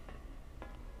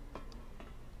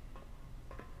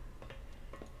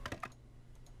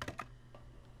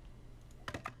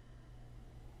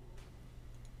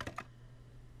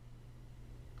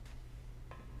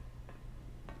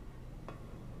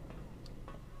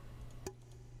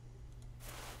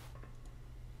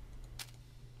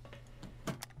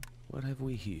 What have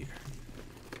we here?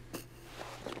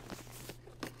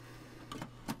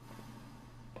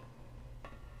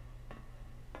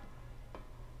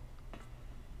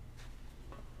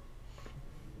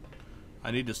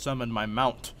 I need to summon my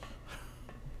mount.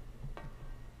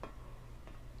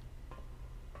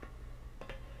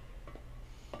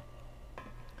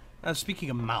 Speaking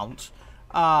of mounts,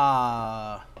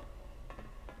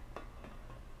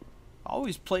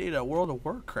 always played World of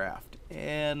Warcraft,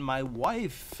 and my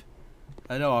wife,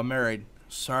 I know I'm married,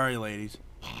 sorry ladies,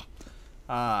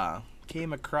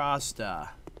 came across a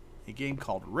game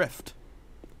called Rift.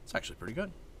 It's actually pretty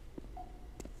good.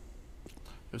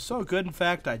 It was so good, in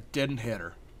fact, I didn't hit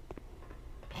her.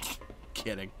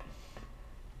 Kidding.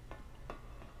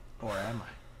 Or am I?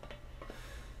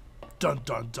 Dun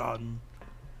dun dun.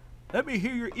 Let me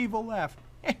hear your evil laugh.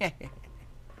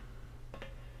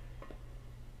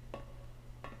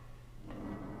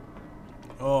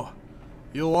 Oh,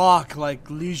 you walk like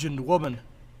legioned woman.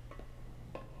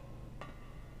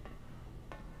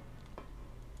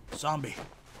 Zombie.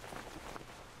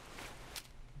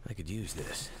 I could use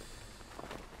this.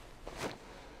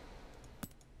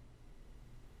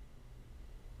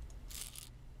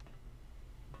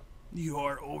 You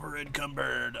are over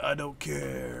encumbered. I don't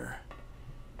care.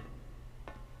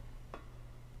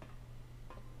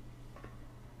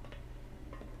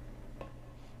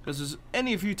 Because there's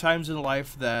any few times in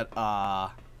life that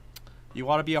you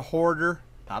want to be a hoarder,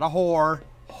 not a whore,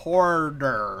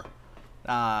 hoarder.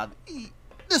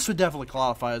 This would definitely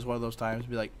qualify as one of those times.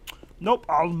 Be like, nope,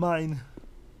 all mine.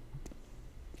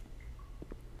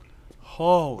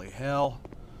 Holy hell.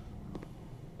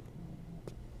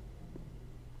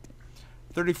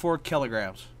 34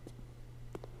 kilograms.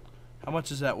 How much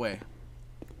does that weigh?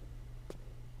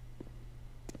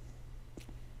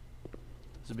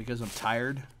 Is it because I'm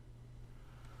tired?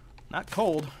 Not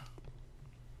cold.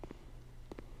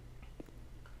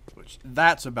 Which,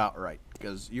 that's about right.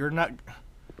 Because you're not...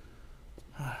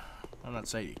 I'm not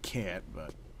saying you can't,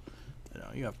 but... You know,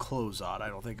 you have clothes on. I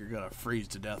don't think you're going to freeze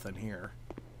to death in here.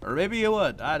 Or maybe you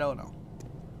would. I don't know.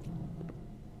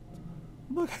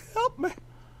 Look, help me.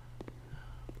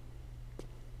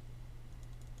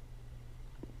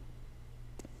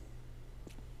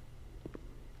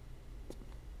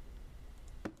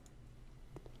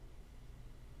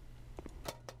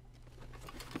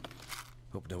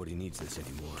 Hope nobody needs this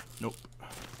anymore. Nope.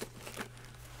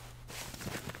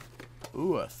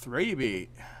 Ooh, a 3-beat.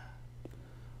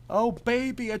 Oh,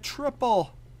 baby, a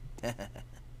triple.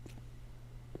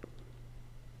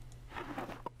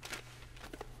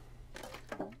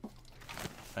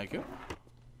 Thank you.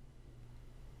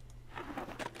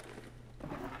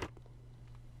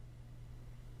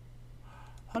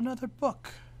 Another book.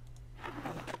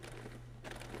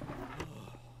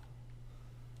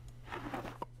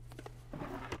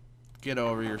 Get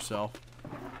over yourself.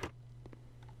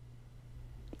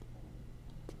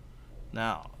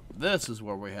 Now, this is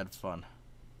where we had fun.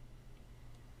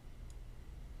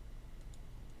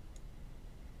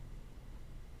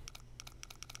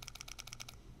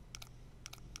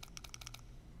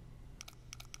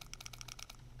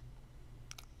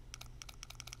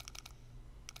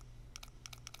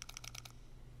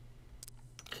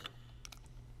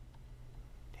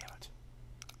 Damn it.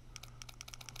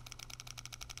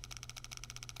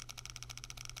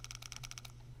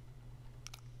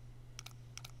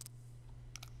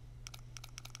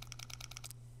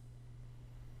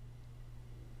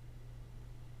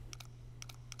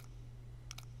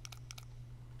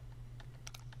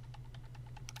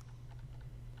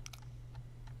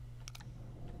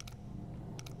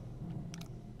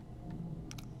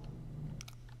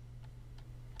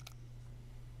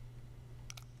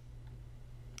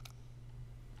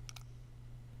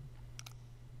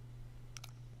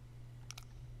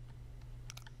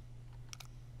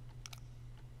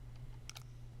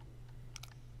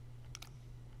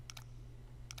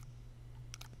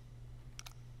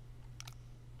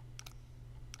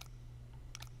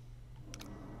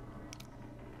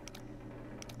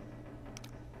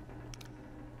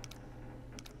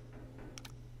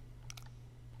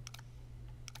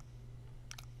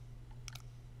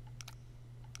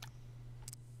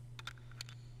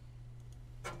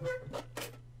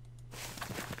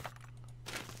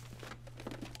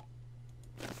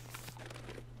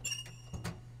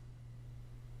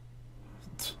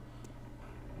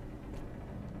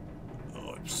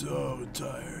 Oh, I'm so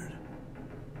tired.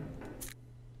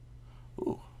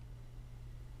 Ooh.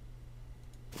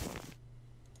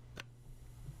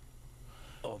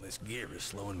 All this gear is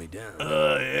slowing me down.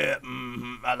 Yeah,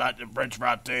 I like the French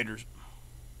fried taters.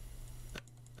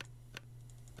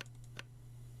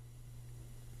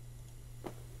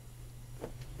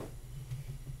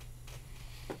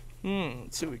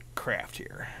 Let's see what we can craft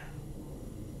here.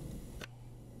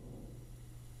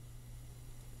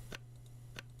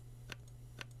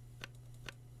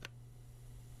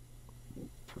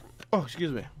 Oh,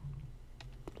 excuse me.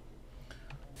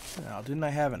 Now, didn't I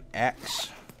have an axe?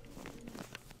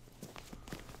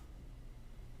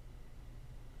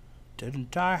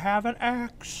 Didn't I have an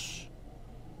axe?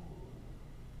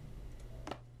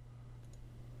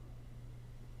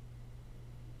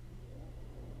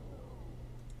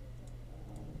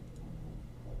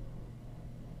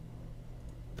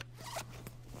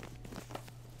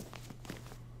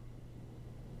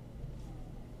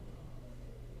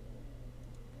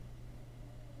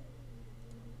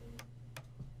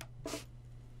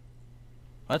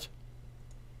 What?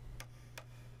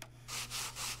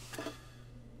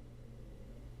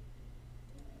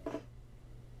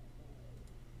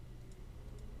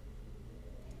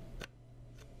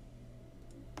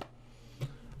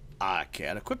 I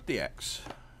can't equip the X.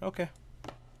 Okay.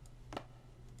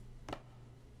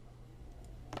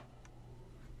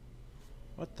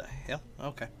 What the hell?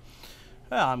 Okay.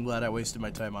 Well, I'm glad I wasted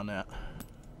my time on that.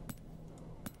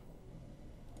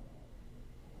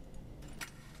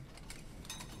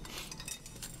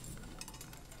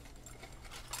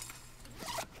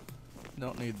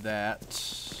 Don't need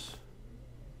that.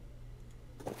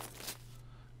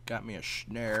 Got me a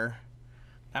snare.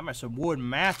 Got me some wood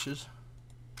matches.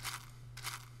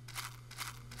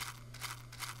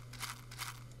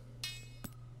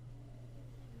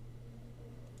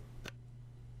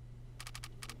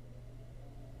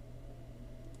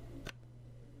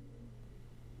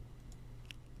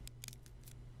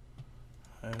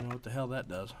 I don't know what the hell that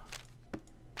does.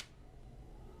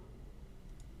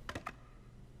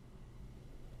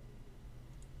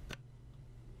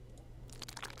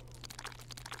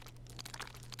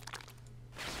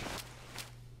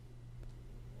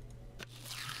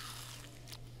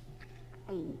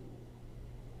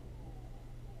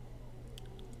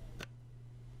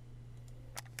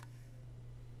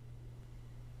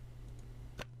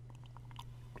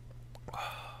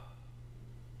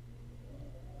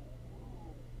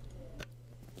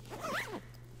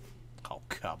 Oh,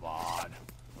 come on.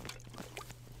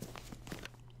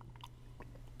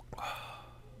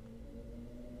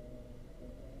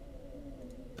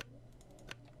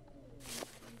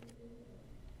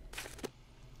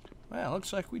 Well,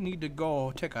 looks like we need to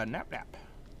go take a nap.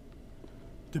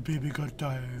 The baby got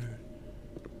tired.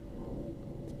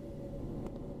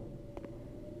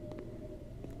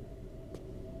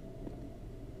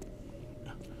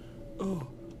 Oh,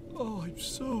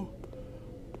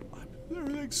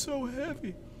 everything's so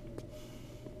heavy.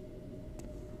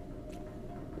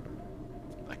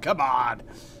 Like, come on.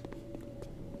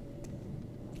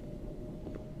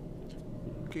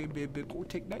 Okay, baby, go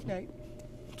take night-night.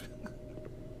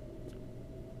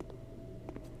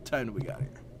 Time do we got here?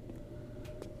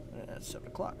 It's 7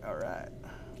 o'clock. All right.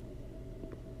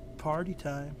 Party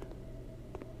time.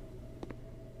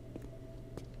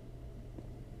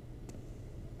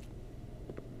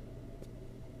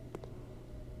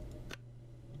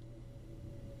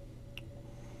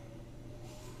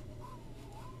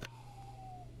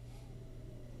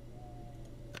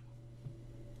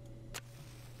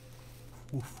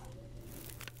 Oof.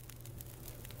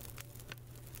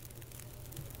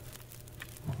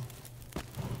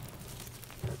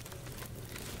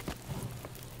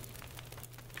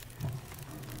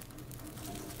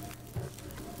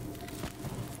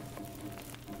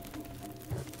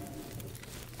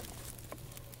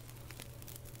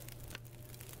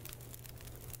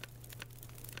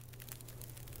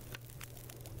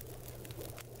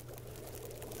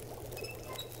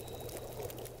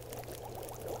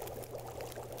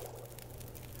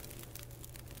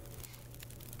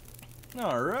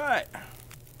 All right.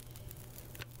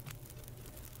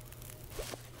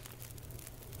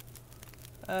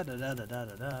 Da da da da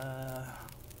da da.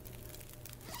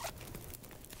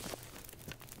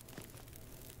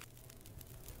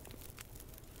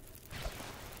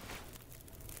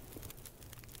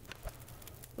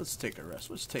 Let's take a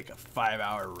rest. Let's take a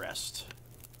 5-hour rest.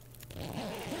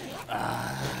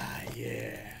 Ah,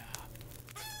 yeah.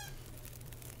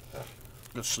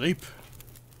 Go sleep.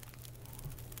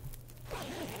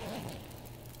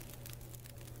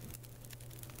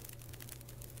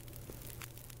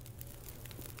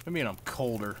 I mean, I'm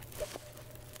colder.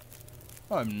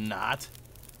 Oh, I'm not.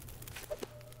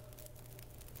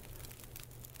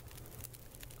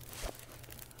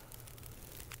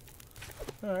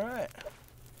 All right.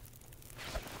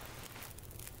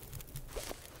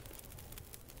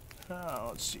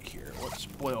 Let's see here. Let's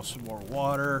boil some more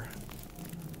water.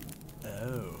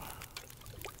 Oh.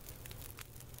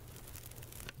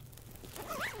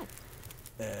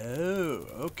 Oh,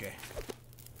 okay.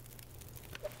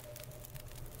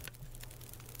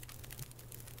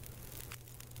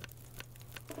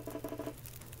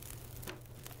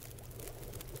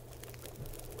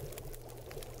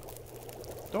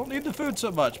 Don't need the food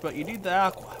so much, but you need the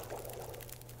aqua.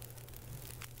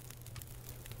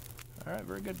 Alright,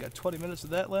 very good. Got 20 minutes of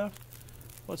that left.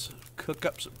 Let's cook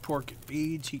up some pork and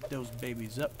beans, heat those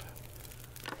babies up.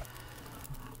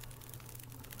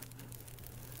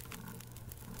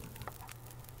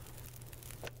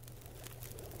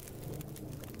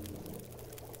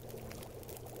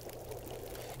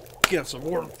 Get some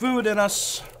warm food in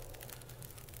us.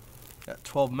 Got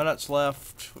 12 minutes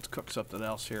left. Let's cook something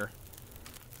else here.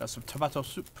 Got some tomato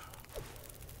soup.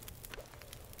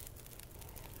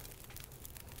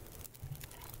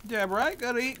 Damn right,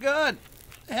 gotta eat good.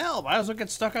 Hell, might as well get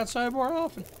stuck outside more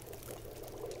often.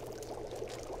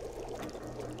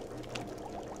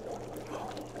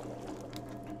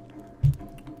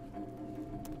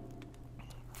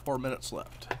 Four minutes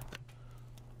left.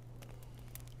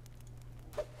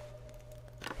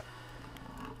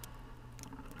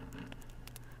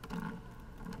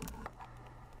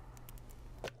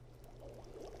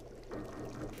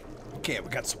 Okay, we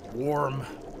got some warm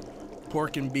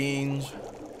pork and beans.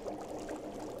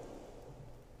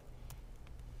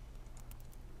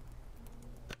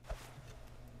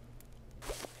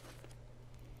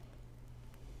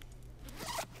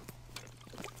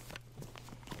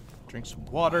 Drink some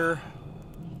water.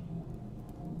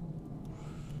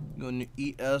 Going to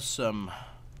eat us some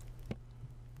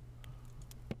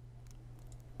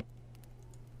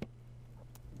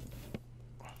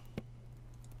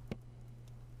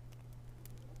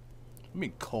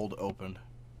cold opened.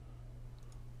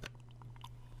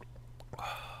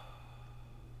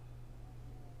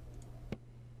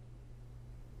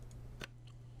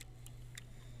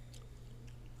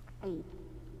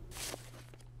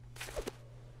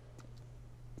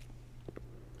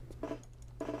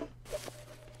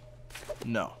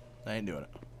 No, I ain't doing it.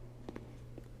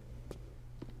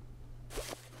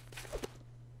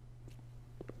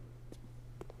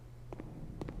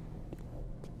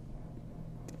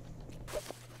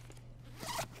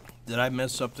 Did I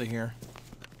miss something here?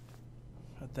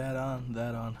 Put that on,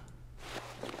 that on.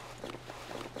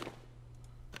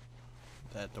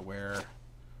 That to wear.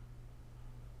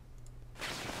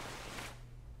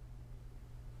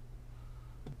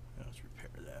 Let's repair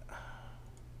that.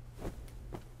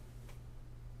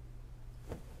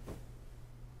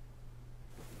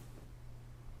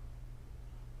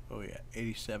 Oh yeah,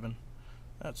 87.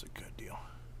 That's a good deal.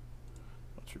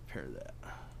 Let's repair that.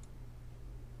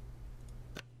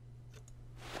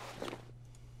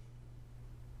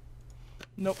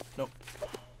 Nope, nope.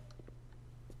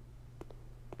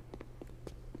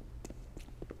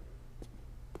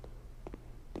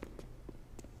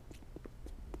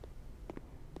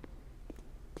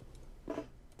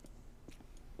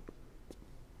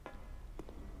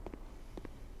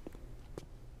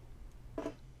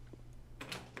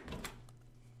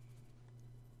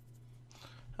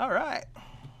 All right.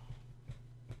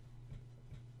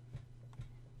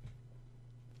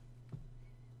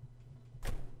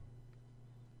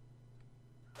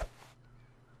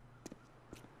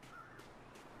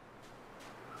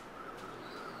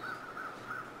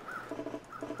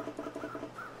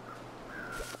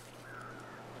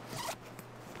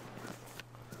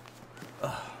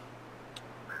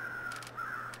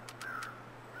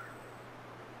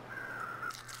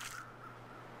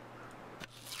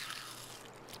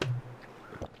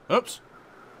 Oops.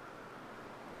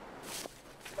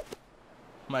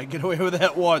 Might get away with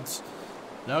that once.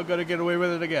 Now gotta get away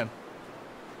with it again.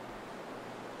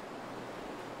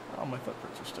 Oh, my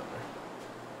footprints are still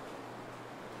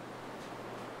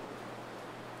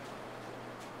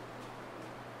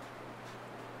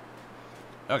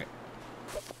there. Okay.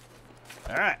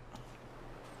 Alright.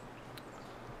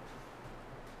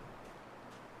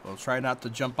 We'll try not to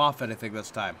jump off anything this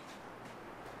time.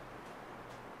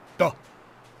 Oh.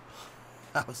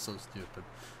 That was so stupid.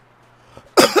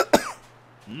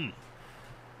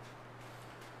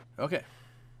 Okay.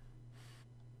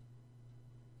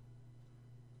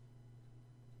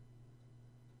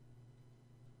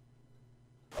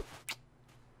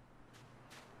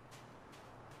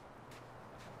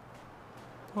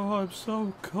 Oh, I'm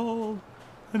so cold,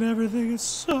 and everything is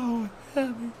so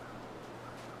heavy.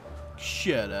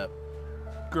 Shut up.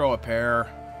 Grow a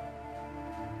pair.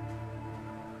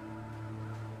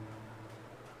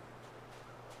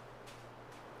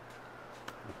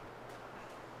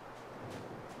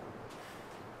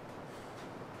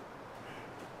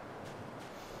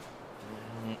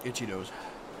 Itchy nose.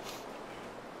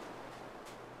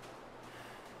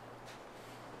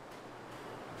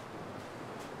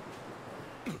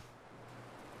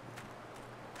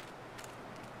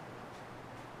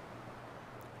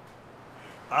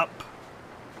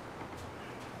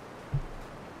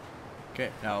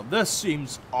 Okay, now this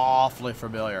seems awfully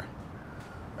familiar.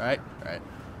 Right? Right.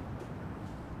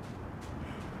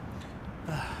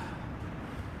 I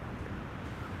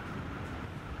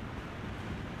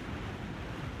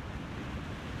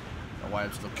don't know why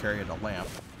I'm still carrying a lamp.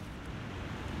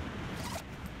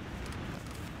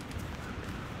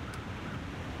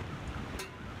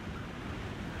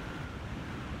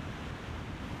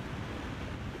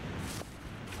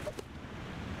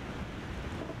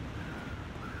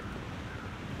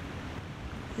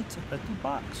 It's a empty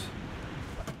box.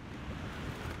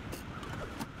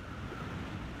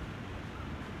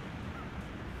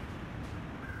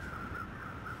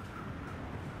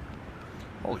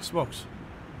 Holy smokes.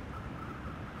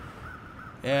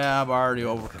 Yeah, I'm already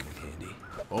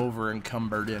over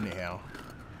encumbered anyhow.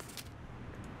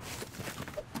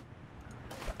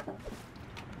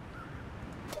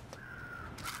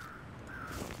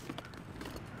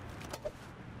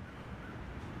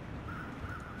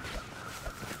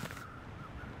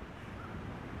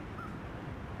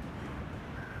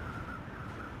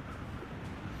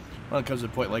 Well, it comes to a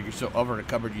point like you're so over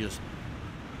encumbered, you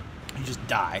just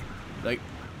die. Like,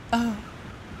 oh,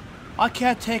 I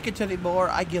can't take it anymore.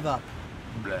 I give up.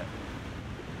 Bleh.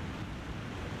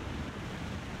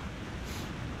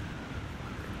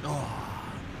 Oh,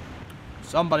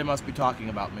 somebody must be talking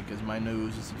about me because my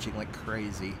nose is itching like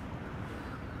crazy,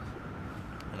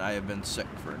 and I have been sick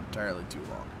for entirely too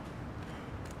long.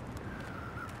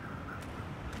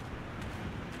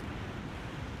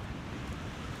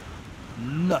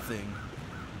 Nothing.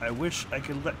 I wish I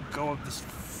could let go of this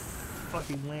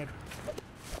fucking lantern.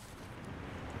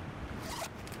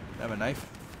 I have a knife?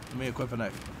 Let me equip a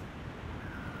knife.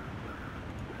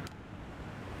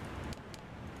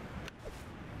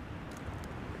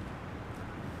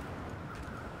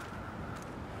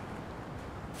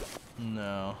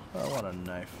 No, I want a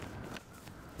knife.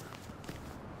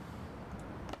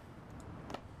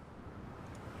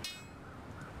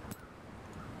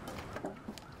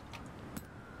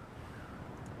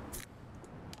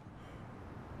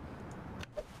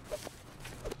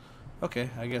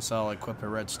 Okay, I guess I'll equip a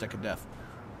red stick of death.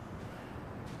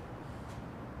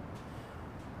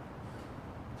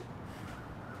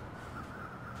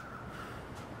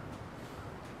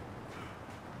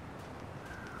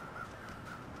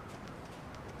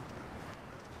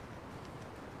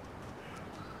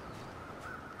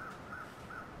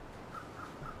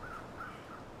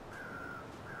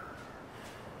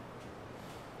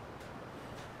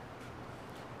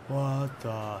 What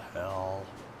the hell?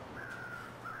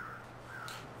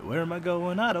 Where am I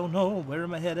going? I don't know. Where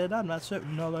am I headed? I'm not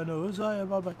certain. All I know is I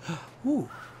am on my... Ooh.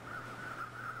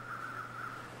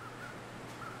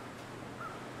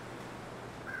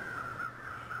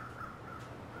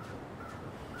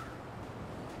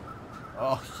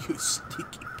 Oh, you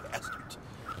sneaky bastards.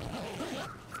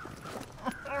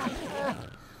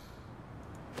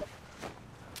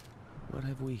 What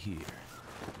have we here?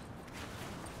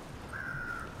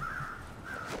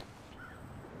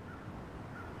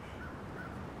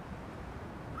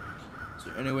 Is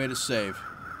there any way to save?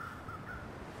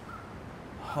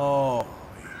 Holy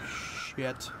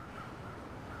shit.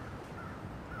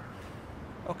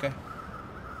 Okay.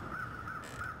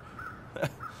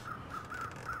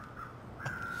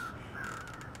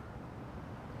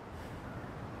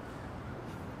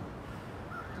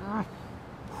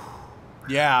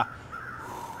 Yeah.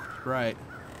 Right.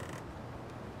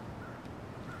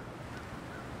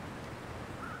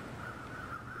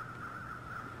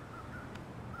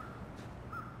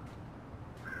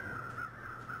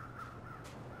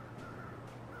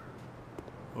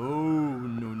 Oh,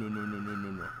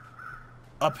 no.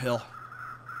 Uphill.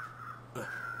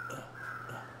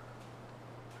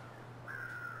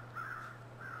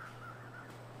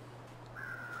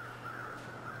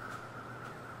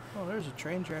 Oh, there's a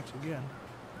train tracks again.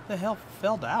 What the hell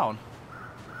fell down?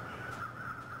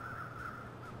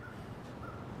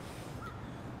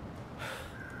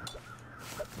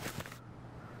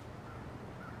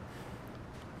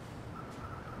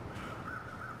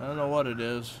 I don't know what it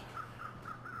is.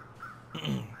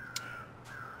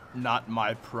 Not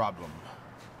my problem.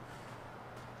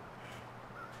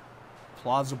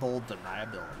 Plausible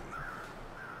deniability.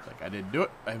 Like I didn't do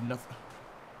it. I have nothing.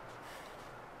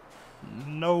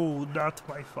 No, not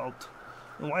my fault.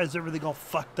 And why is everything all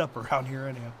fucked up around here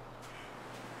anyhow?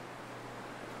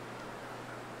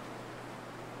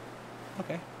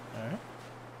 Okay, alright.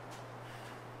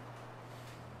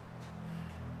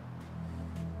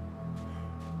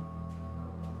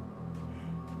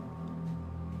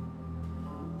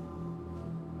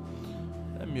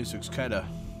 That music's kinda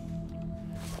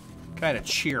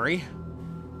cheery.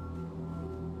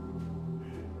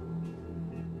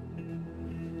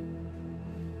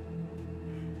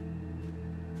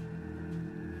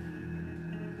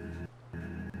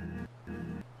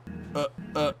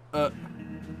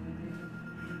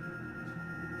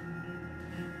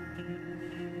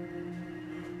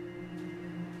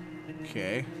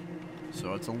 Okay.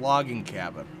 So it's a logging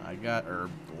cabin. Or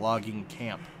logging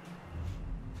camp.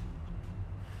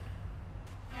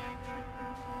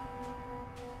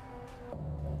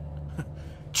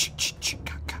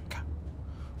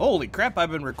 Holy crap,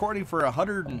 I've been recording for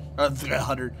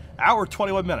 100 hour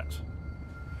 21 minutes.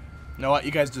 You know what? You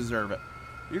guys deserve it.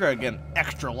 You're going to get an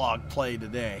extra log play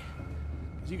today.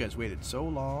 Because you guys waited so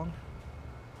long.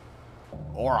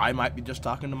 Or I might be just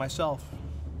talking to myself.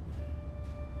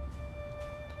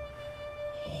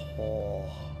 Oh,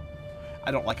 I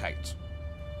don't like heights.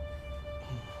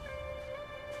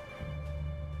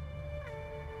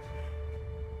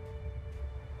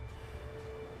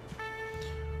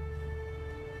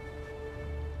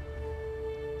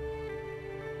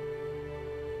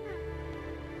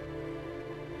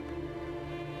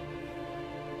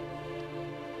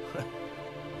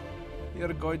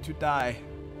 You're going to die.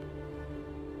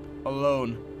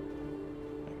 Alone.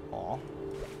 Aw.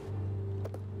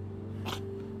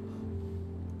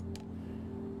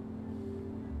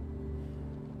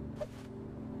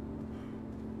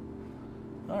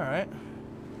 Alright.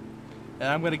 And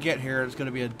I'm gonna get here, it's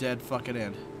gonna be a dead fucking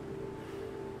end.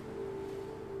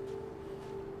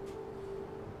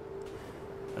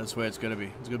 That's the way it's gonna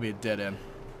be. It's gonna be a dead end.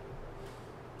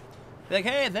 Like,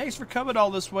 hey, thanks for coming all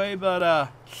this way, but,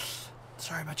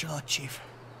 sorry about your luck, Chief.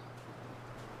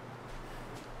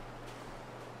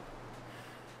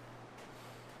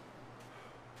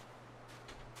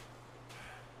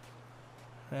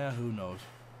 Yeah, who knows?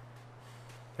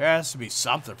 There has to be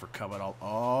something for coming all...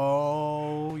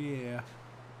 Oh, yeah.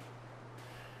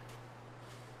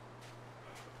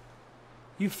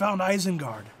 You found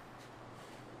Isengard.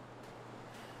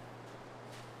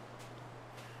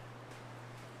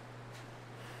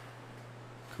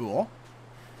 Cool.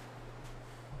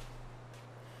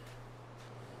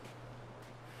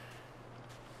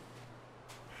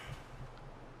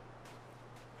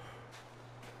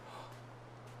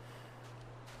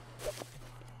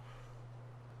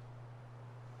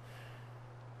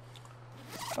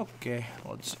 Okay,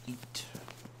 let's eat.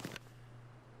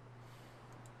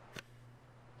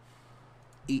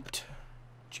 Eat,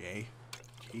 Jay.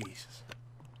 Jesus.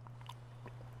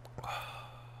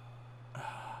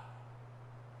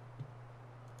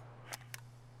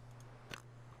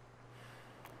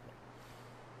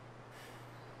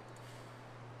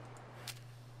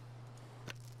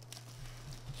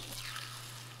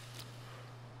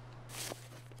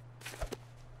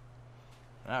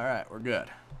 All right, we're good.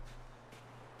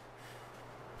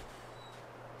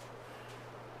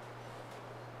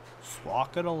 Just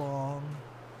walking along.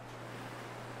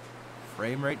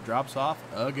 Frame rate drops off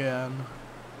again.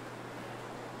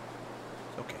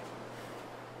 It's okay.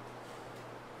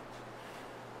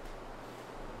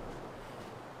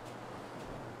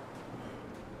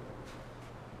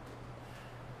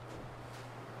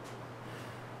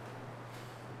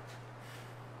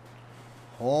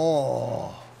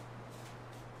 Oh.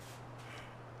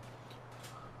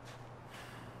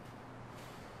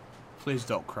 Please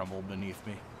don't crumble beneath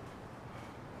me.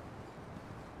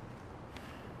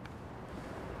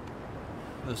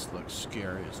 This looks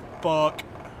scary as fuck.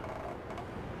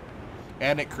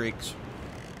 And it creaks.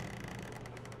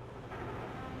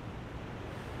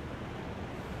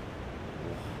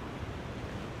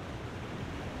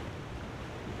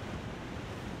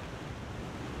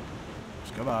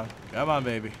 Just come on. Come on,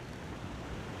 baby.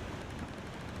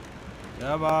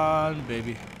 Come on,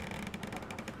 baby.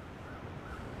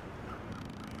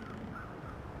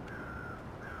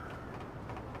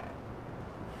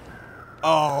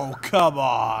 Oh, come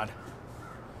on.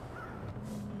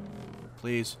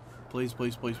 Please. Please,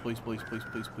 please, please, please, please, please,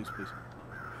 please, please, please.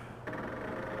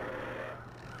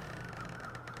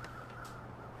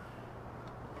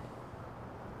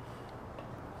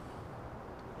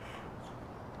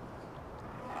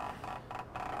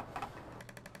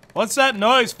 What's that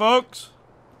noise, folks?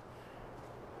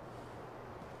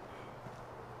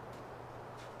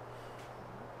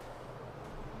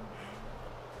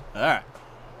 All right.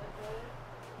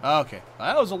 Okay,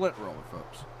 that was a lint roller,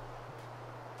 folks.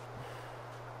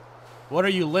 What are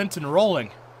you lint and rolling?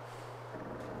 My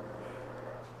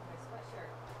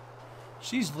sweatshirt.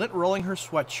 She's lint rolling her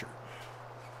sweatshirt.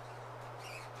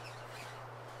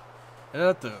 Isn't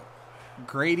that the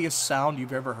greatest sound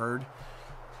you've ever heard?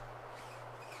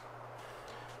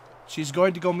 She's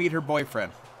going to go meet her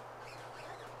boyfriend.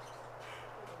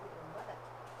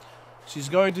 She's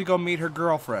going to go meet her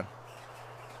girlfriend.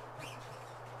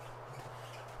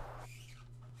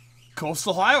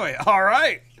 Coastal Highway. All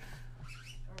right.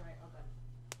 All right, I'll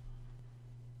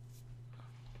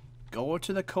Go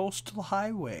to the coastal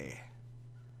highway.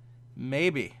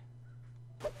 Maybe.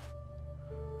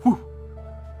 Whew.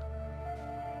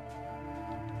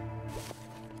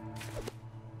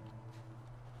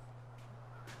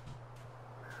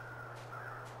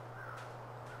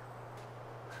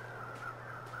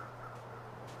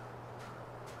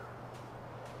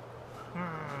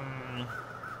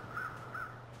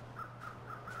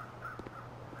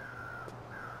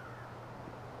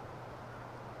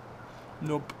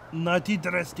 Nope, not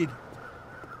interested.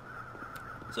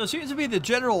 So it seems to be the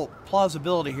general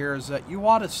plausibility here is that you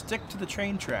want to stick to the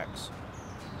train tracks.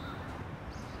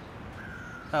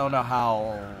 I don't know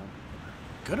how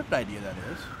good of an idea that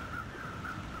is.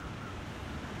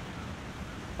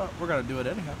 But we're going to do it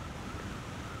anyhow.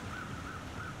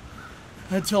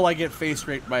 Until I get face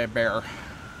raped by a bear.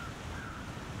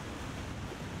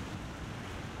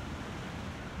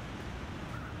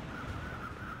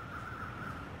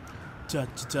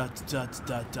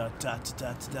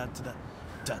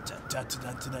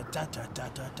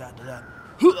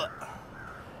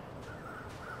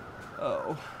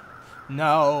 Oh.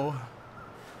 No.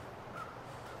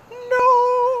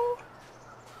 No.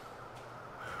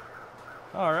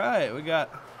 All right, we got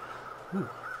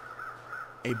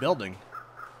a building.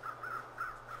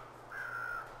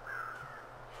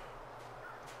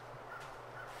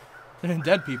 And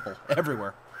dead people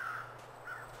everywhere.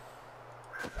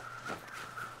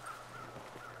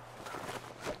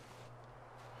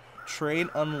 Train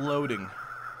unloading.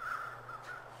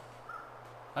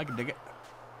 I can dig it.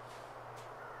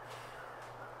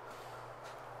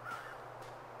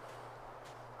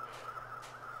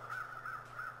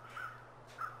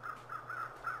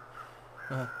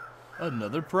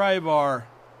 Another pry bar.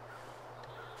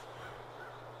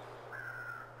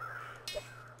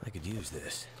 I could use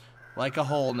this. Like a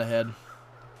hole in the head.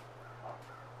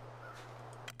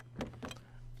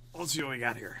 Let's see what we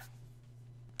got here.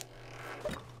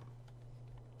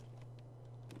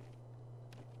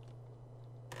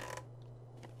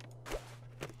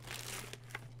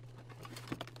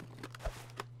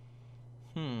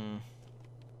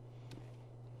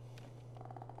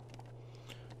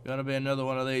 Gonna be another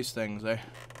one of these things, eh?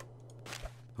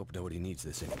 Hope nobody needs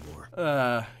this anymore.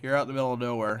 You're out in the middle of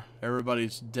nowhere.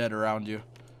 Everybody's dead around you.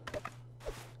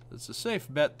 It's a safe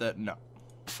bet that no.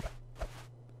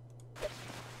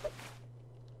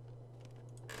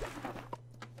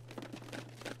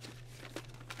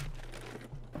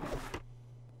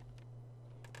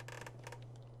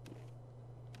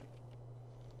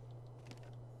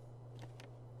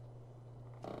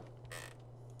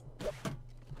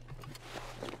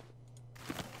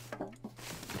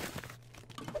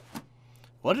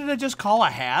 What did I just call a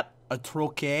hat? A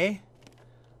troquet?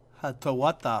 To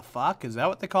what the fuck? Is that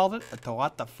what they called it? To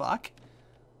what the fuck?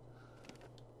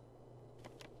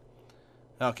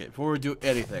 Okay, before we do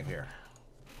anything here,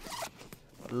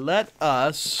 let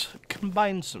us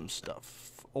combine some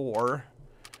stuff or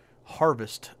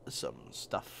harvest some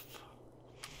stuff.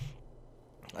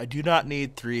 I do not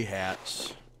need 3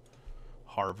 hats.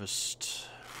 Harvest.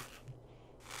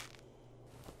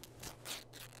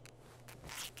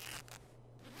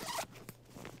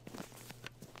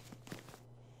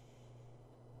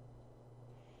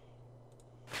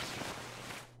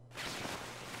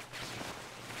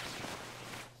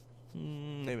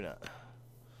 Maybe not.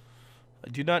 I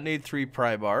do not need 3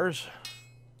 pry bars.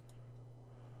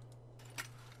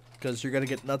 Because you're going to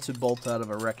get nuts and bolts out of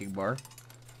a wrecking bar.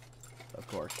 Of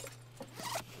course.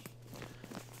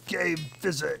 Game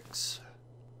physics.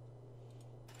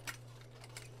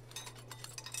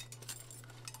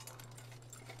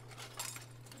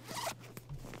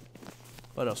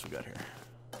 What else we got here?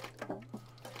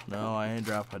 No, I ain't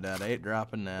dropping that. I ain't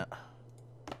dropping that.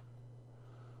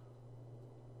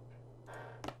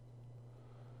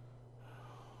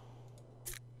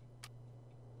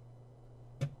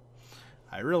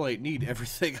 I really need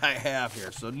everything I have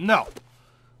here, so no.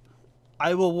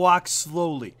 I will walk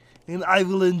slowly, and I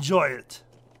will enjoy it.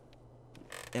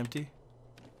 Empty?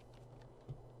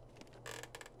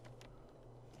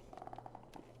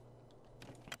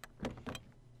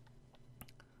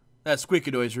 That squeaky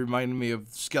noise reminded me of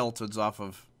skeletons off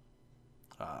of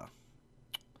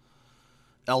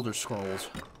Elder Scrolls.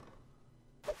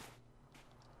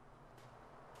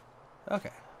 Okay.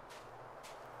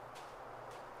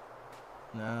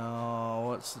 Now,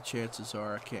 what's the chances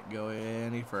are I can't go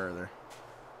any further?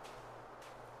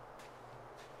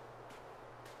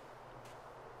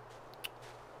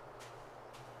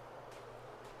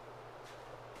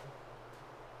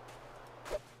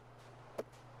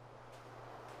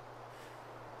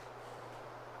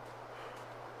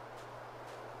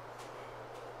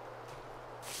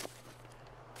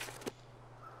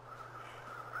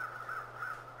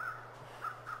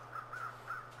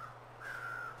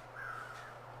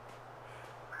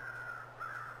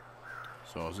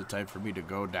 So is it time for me to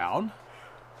go down?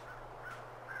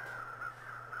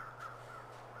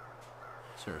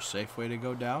 Is there a safe way to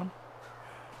go down?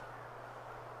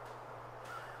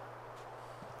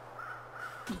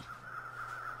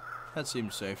 That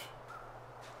seems safe.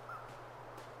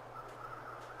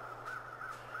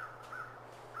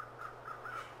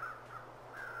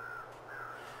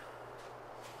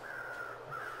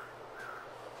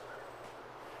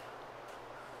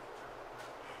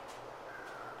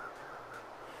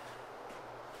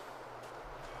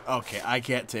 Okay, I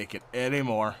can't take it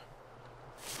anymore.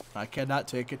 I cannot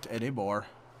take it anymore.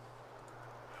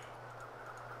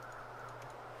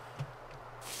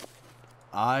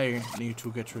 I need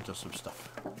to get rid of some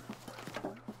stuff.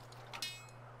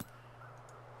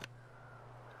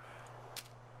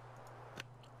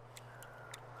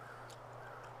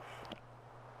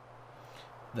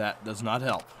 That does not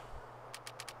help.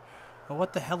 Oh,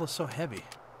 what the hell is so heavy?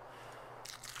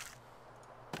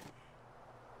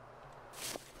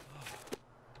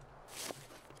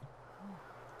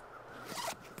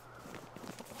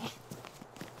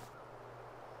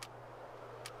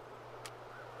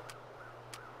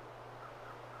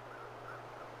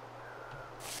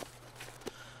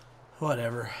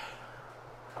 Whatever.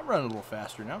 I'm running a little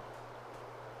faster now.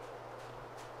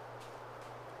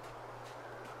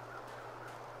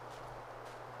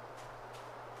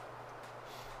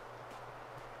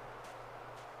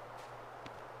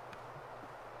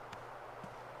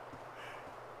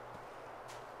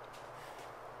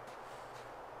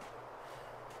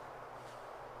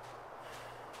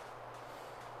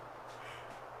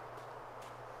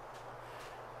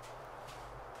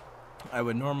 I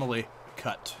would normally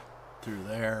cut through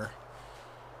there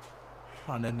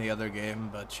on any other game,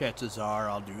 but chances are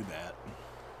I'll do that.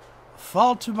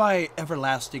 Fall to my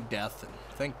everlasting death, and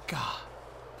thank God.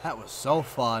 That was so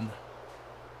fun.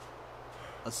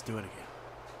 Let's do it again.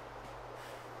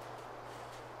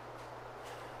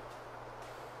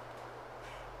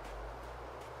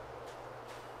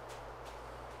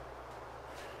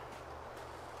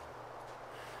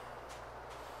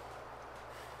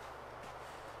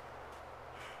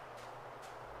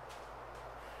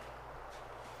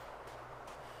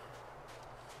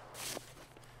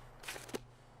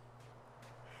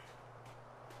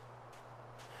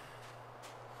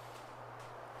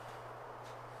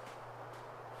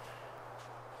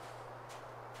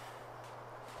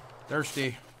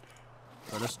 Thirsty.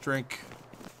 Let us drink.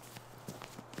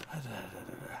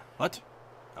 What?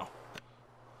 Oh.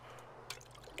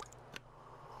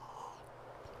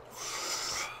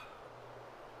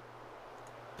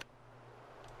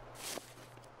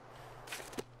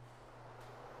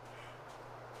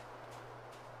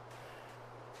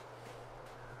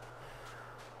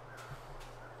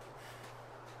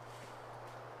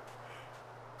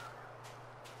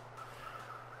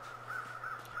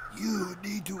 You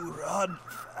need to run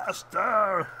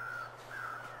faster.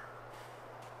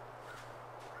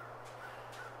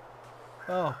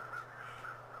 Oh.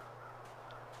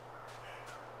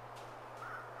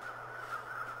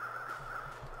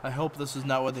 I hope this is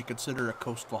not what they consider a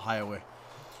coastal highway,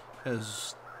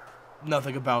 as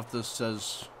nothing about this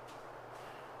says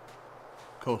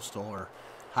coastal or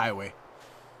highway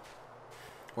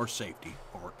or safety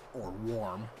or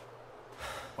warm.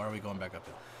 Why are we going back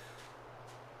uphill?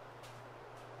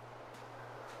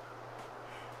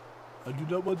 I do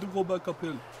not want to go back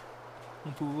uphill. I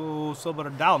want to go somewhere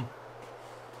down.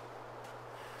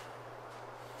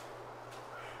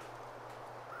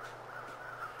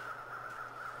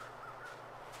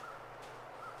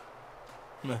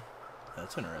 Meh.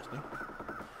 That's interesting.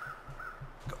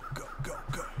 Go, go, go,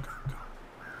 go, go, go.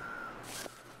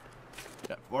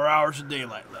 Got 4 hours of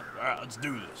daylight left. Alright, let's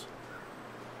do this.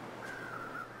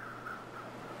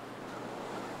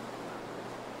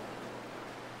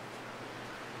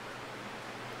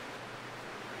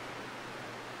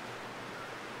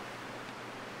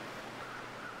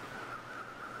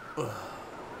 Ugh.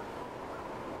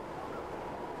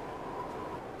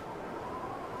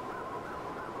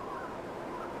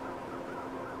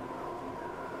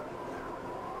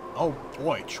 Oh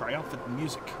boy, triumphant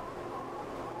music.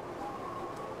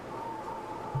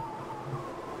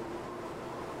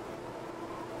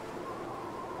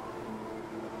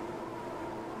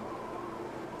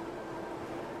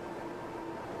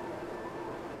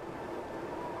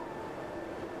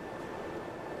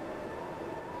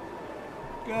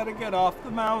 Gotta get off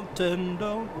the mountain,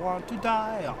 don't want to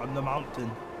die on the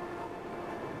mountain.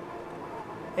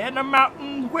 And the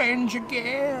mountain whinge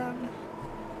again.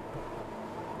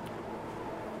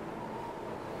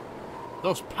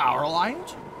 Those power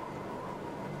lines?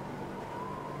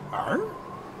 Are?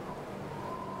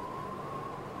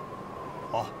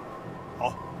 Oh.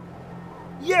 Oh.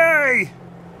 Yay!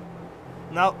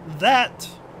 Now that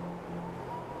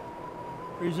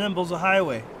resembles a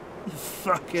highway.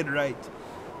 Fucking right.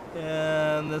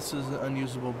 And this is an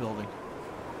unusable building.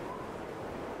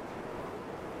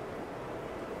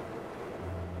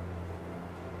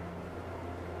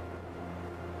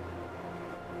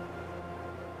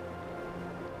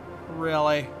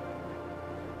 Really?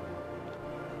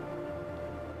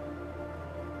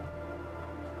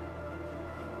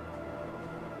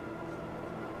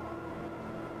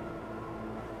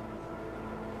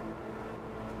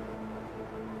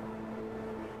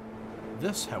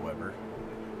 This, however,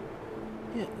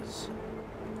 is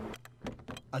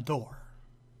a door.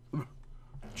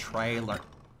 Trailer.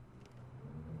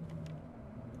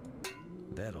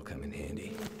 That'll come in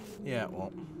handy. Yeah, it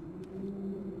won't.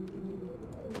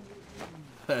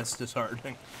 That's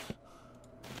disheartening.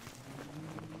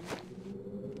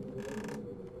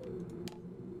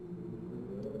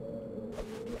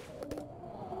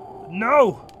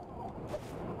 No!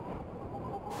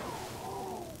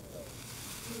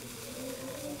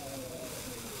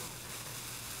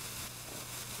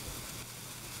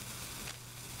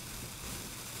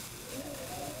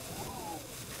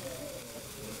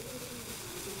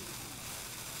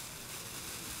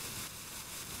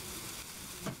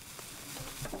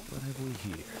 What have we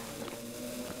here?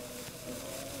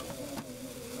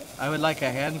 I would like a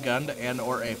handgun and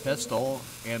or a pistol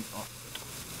and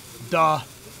duh.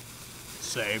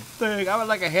 Same thing. I would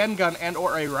like a handgun and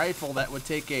or a rifle that would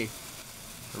take a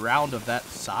round of that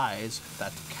size,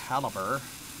 that caliber.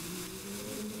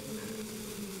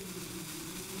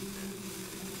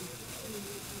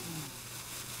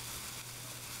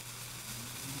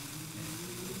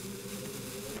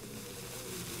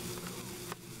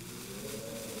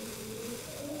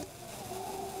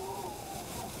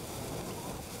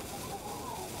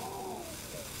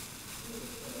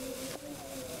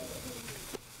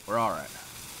 We're all right.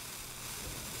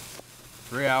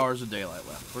 3 hours of daylight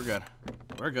left. We're good.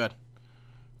 We're good.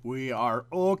 We are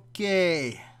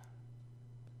okay.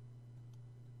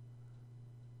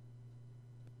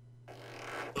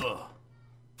 Ugh.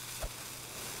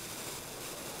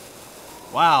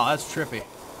 Wow, that's trippy.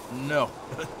 No.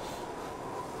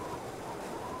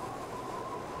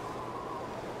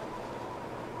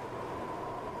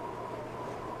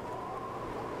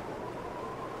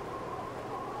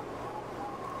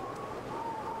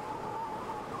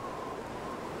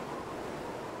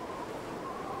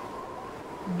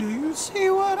 Do you see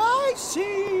what I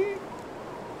see?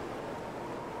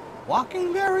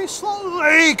 Walking very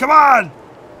slowly. Come on!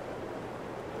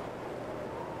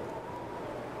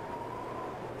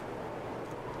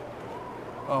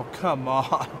 Oh, come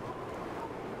on.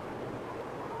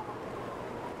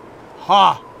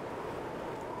 Ha!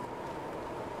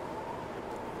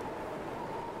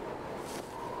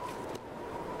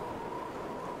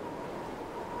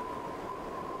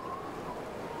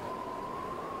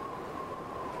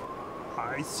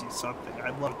 I see something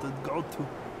I'd love to go to.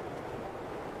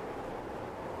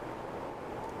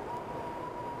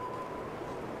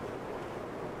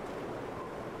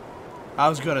 I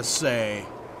was gonna say,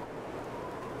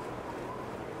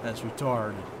 that's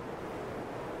retarded.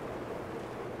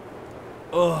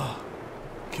 Ugh.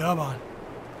 Come on.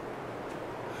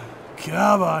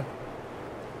 Come on.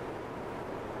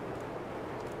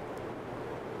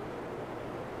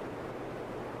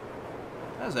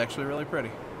 That was actually really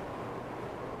pretty.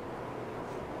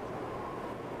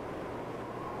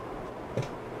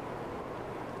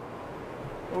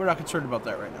 But we're not concerned about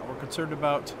that right now. We're concerned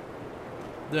about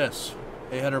this,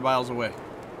 800 miles away.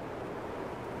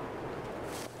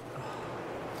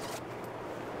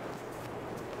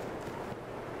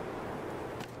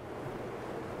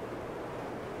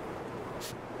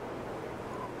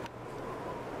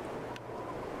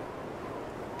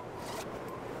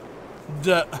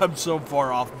 I'm so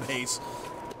far off base.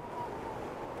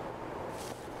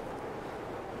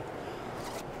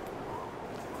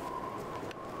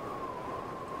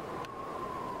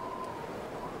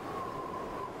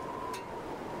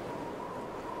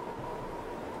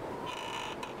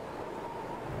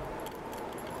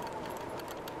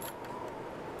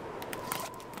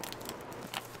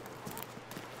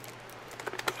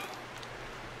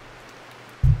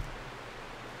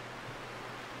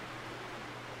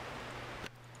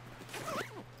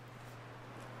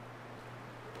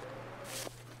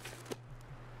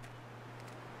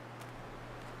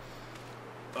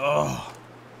 Oh.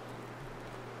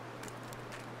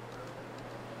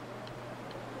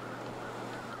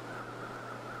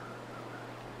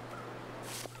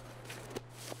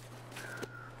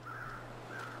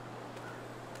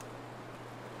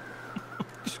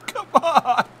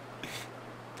 on.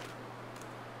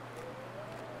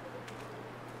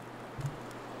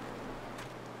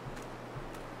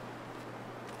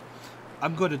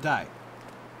 I'm going to die.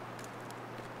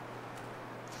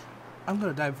 I'm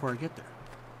going to die before I get there.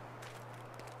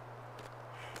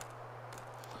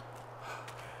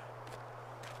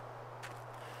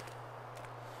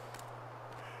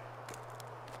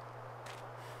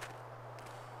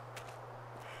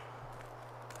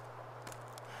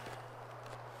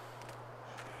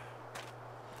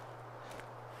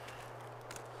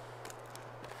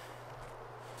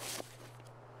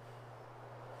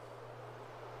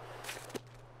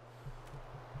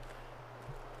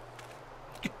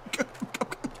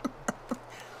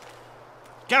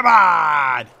 Come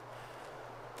on!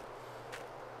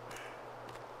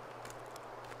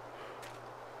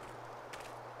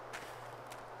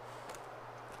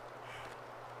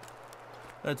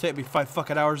 It'll take me 5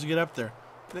 fucking hours to get up there.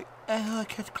 Like, I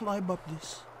can't climb up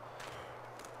this.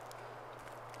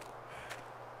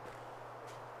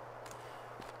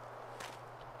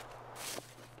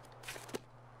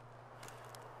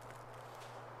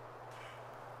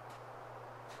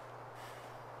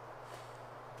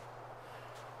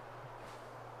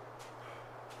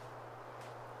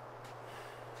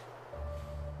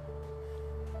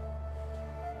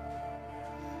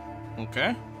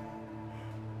 Okay.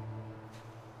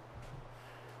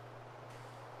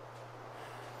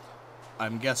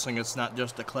 I'm guessing it's not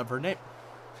just a clever name.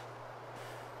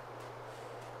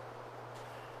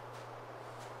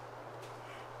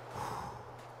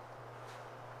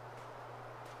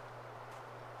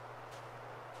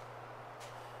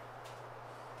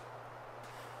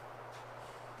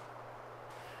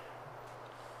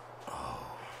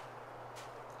 Oh.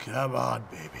 Come on,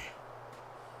 baby.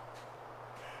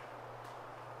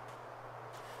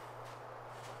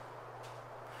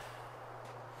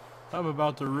 I'm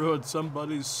about to ruin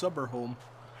somebody's summer home.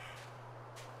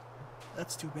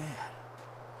 That's too bad.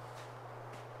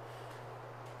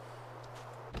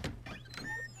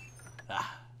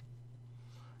 Ah.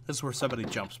 This is where somebody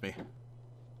jumps me.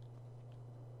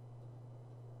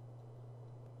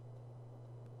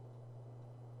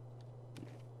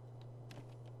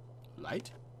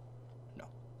 Light? No.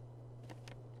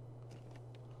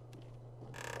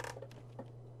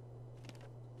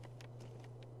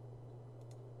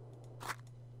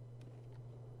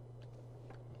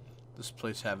 This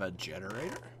place have a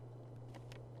generator?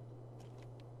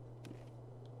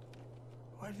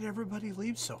 Why did everybody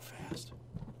leave so fast?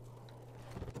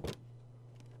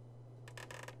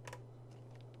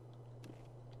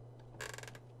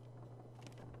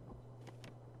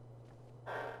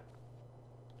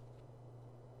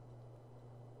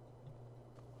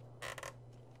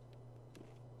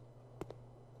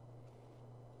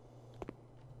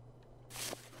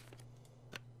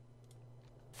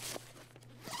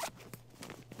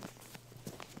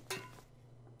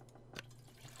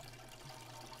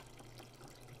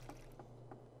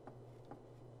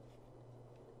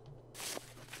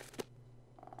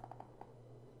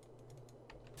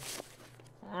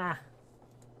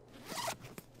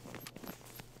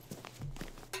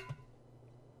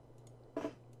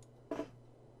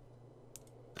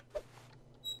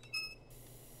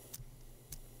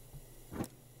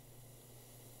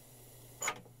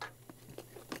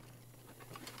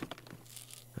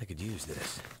 I could use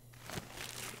this.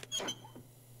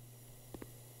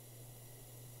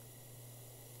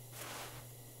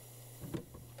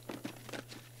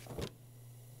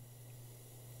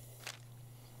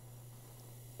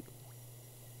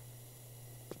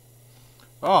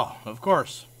 Oh, of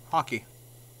course. Hockey.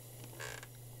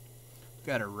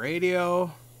 Got a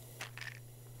radio.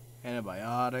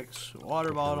 Antibiotics.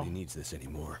 Water bottle. Nobody needs this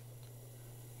anymore.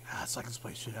 Ah, it's like this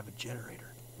place should have a generator.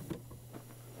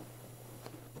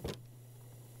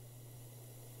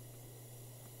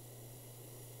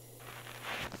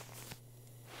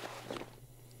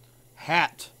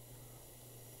 Hat.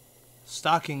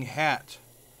 Stocking hat.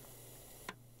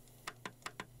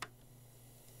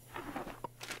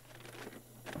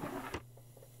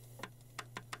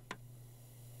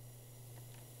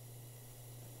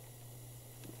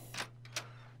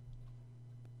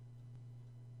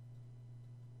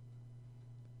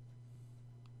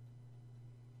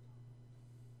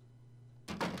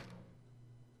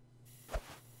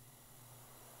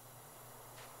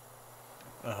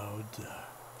 Oh, duh.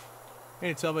 Can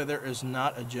you tell me there is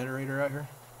not a generator out here?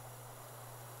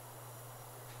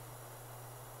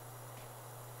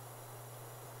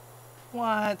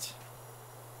 What?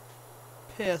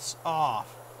 Piss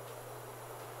off.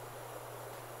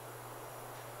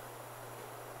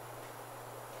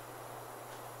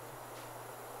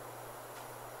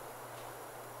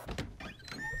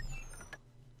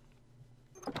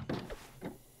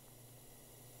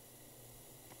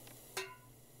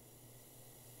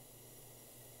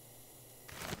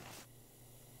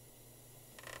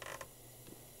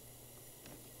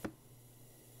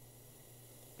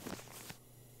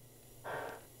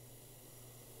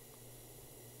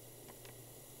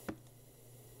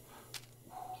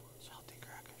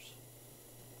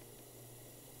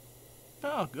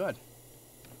 Oh, good.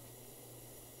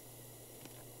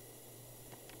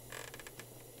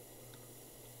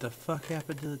 The fuck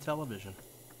happened to the television?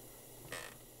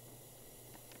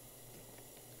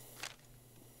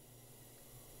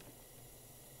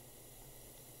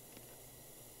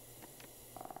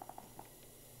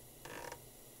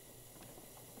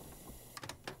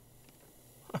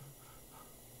 I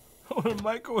want to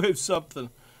microwave something.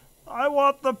 I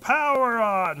want the power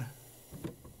on.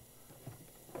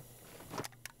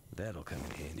 That'll come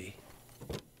in handy.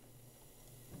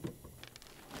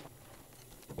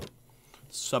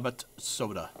 Summit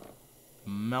Soda.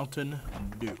 Mountain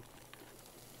Dew.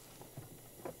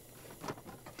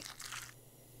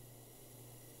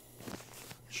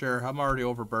 Sure, I'm already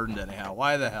overburdened anyhow.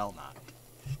 Why the hell not?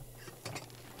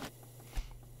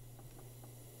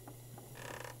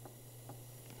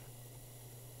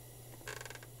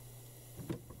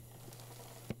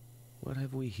 What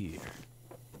have we here?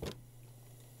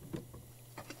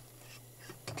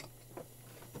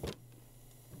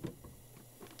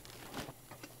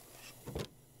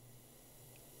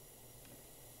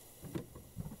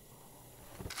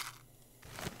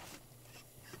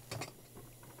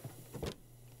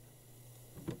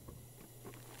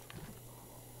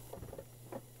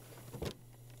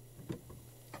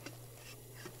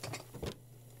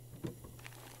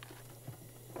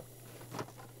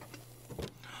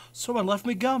 Someone left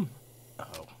me gum.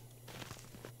 Oh.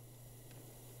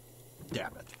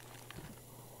 Damn it.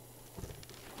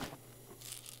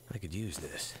 I could use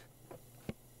this.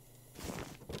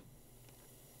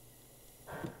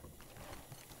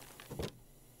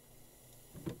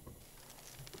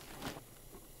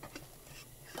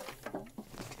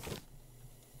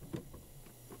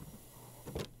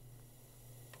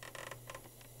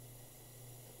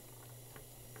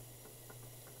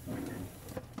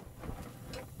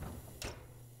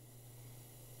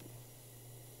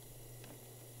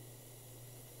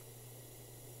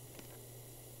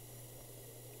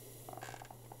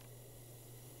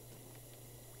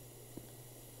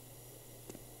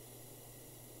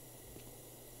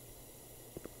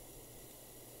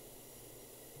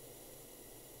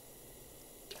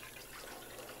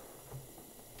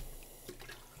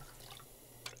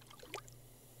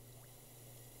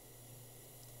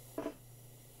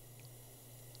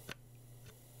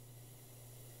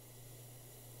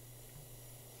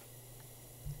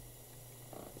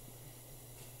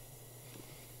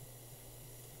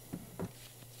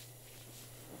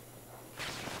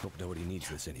 Hope nobody needs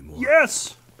this anymore.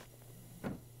 Yes!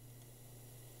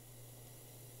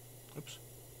 Oops.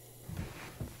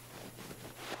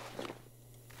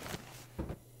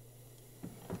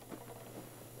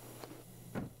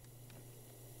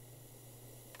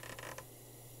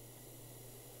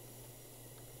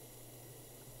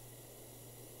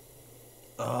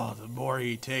 Oh, the more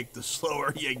you take, the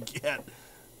slower you get.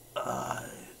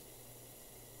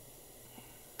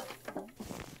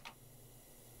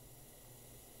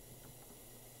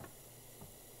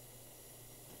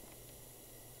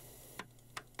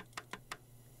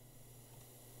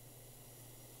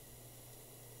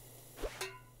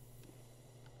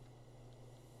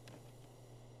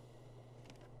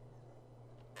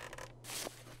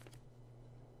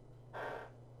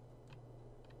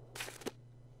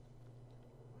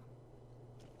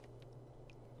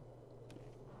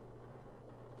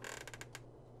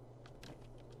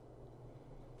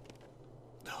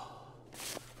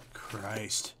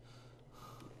 Christ.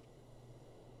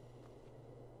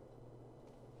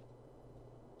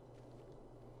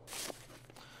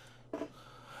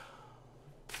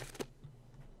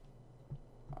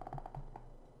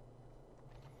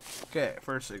 Okay,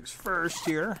 first things first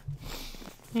here.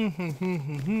 La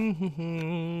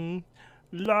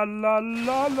la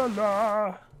la la la.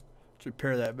 Let's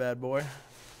repair that bad boy.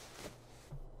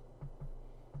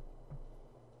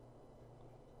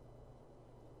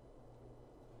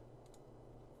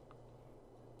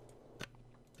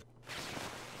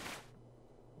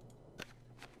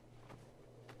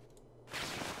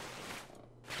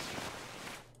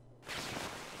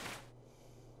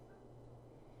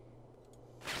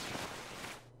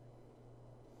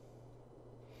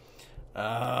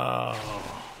 Oh.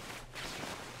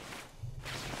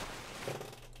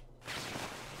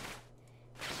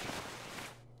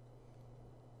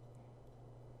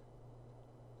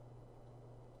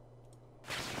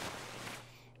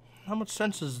 How much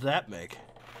sense does that make?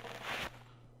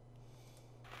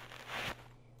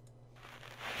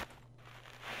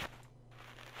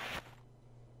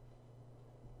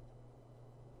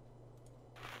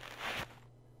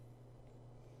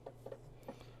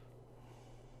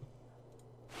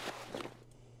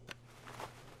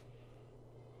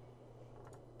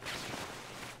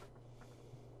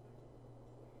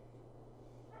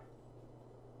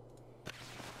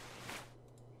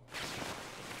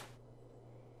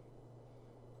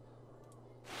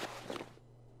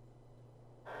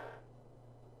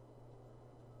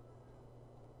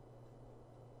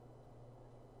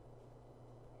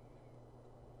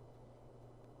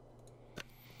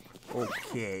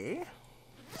 Okay.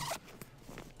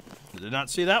 Did not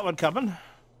see that one coming.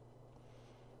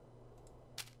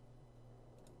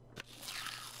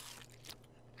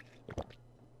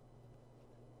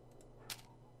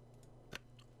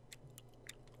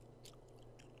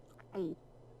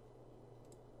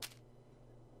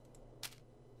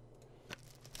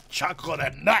 Chocolate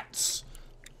and nuts.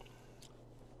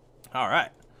 All right.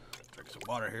 Drink some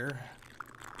water here.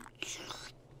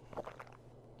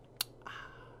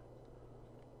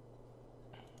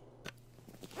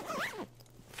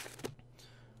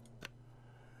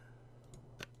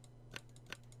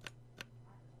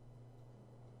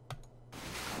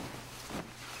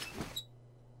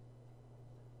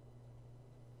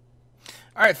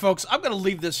 All right, folks, I'm going to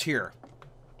leave this here,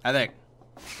 I think.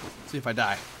 See if I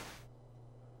die.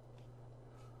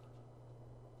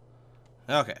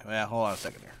 Okay, yeah, hold on a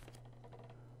second here.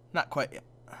 Not quite yet.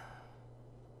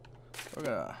 We're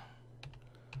gonna...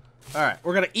 Alright,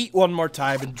 we're gonna eat one more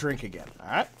time and drink again.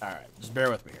 Alright? Alright, just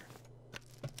bear with me here.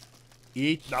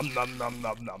 Eat. Nom nom nom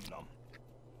nom nom nom.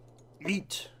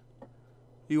 Eat.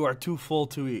 You are too full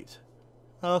to eat.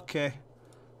 Okay.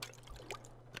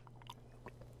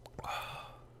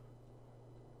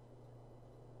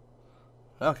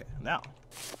 Okay, now.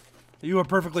 You are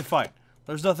perfectly fine.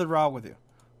 There's nothing wrong with you.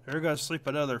 You're gonna sleep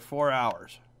another 4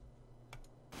 hours.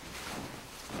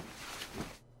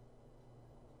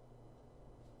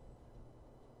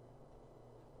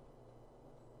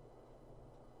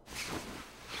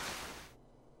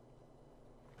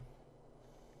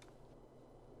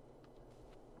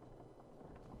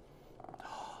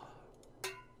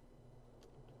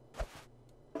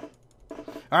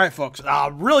 All right, folks.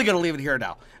 I'm really going to leave it here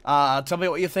now. Tell me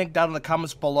what you think down in the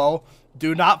comments below.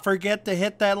 Do not forget to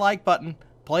hit that like button.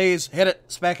 Please hit it,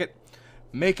 smack it.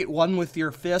 Make it one with your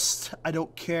fist. I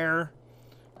don't care.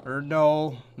 Or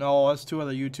no, that's too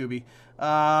other YouTubey.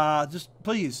 Just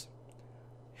please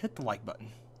hit the like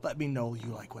button. Let me know you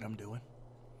like what I'm doing.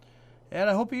 And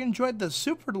I hope you enjoyed the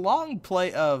super long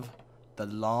play of The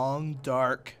Long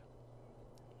Dark.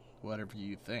 Whatever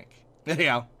you think.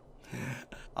 Anyhow.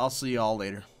 I'll see y'all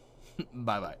later.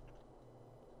 Bye-bye.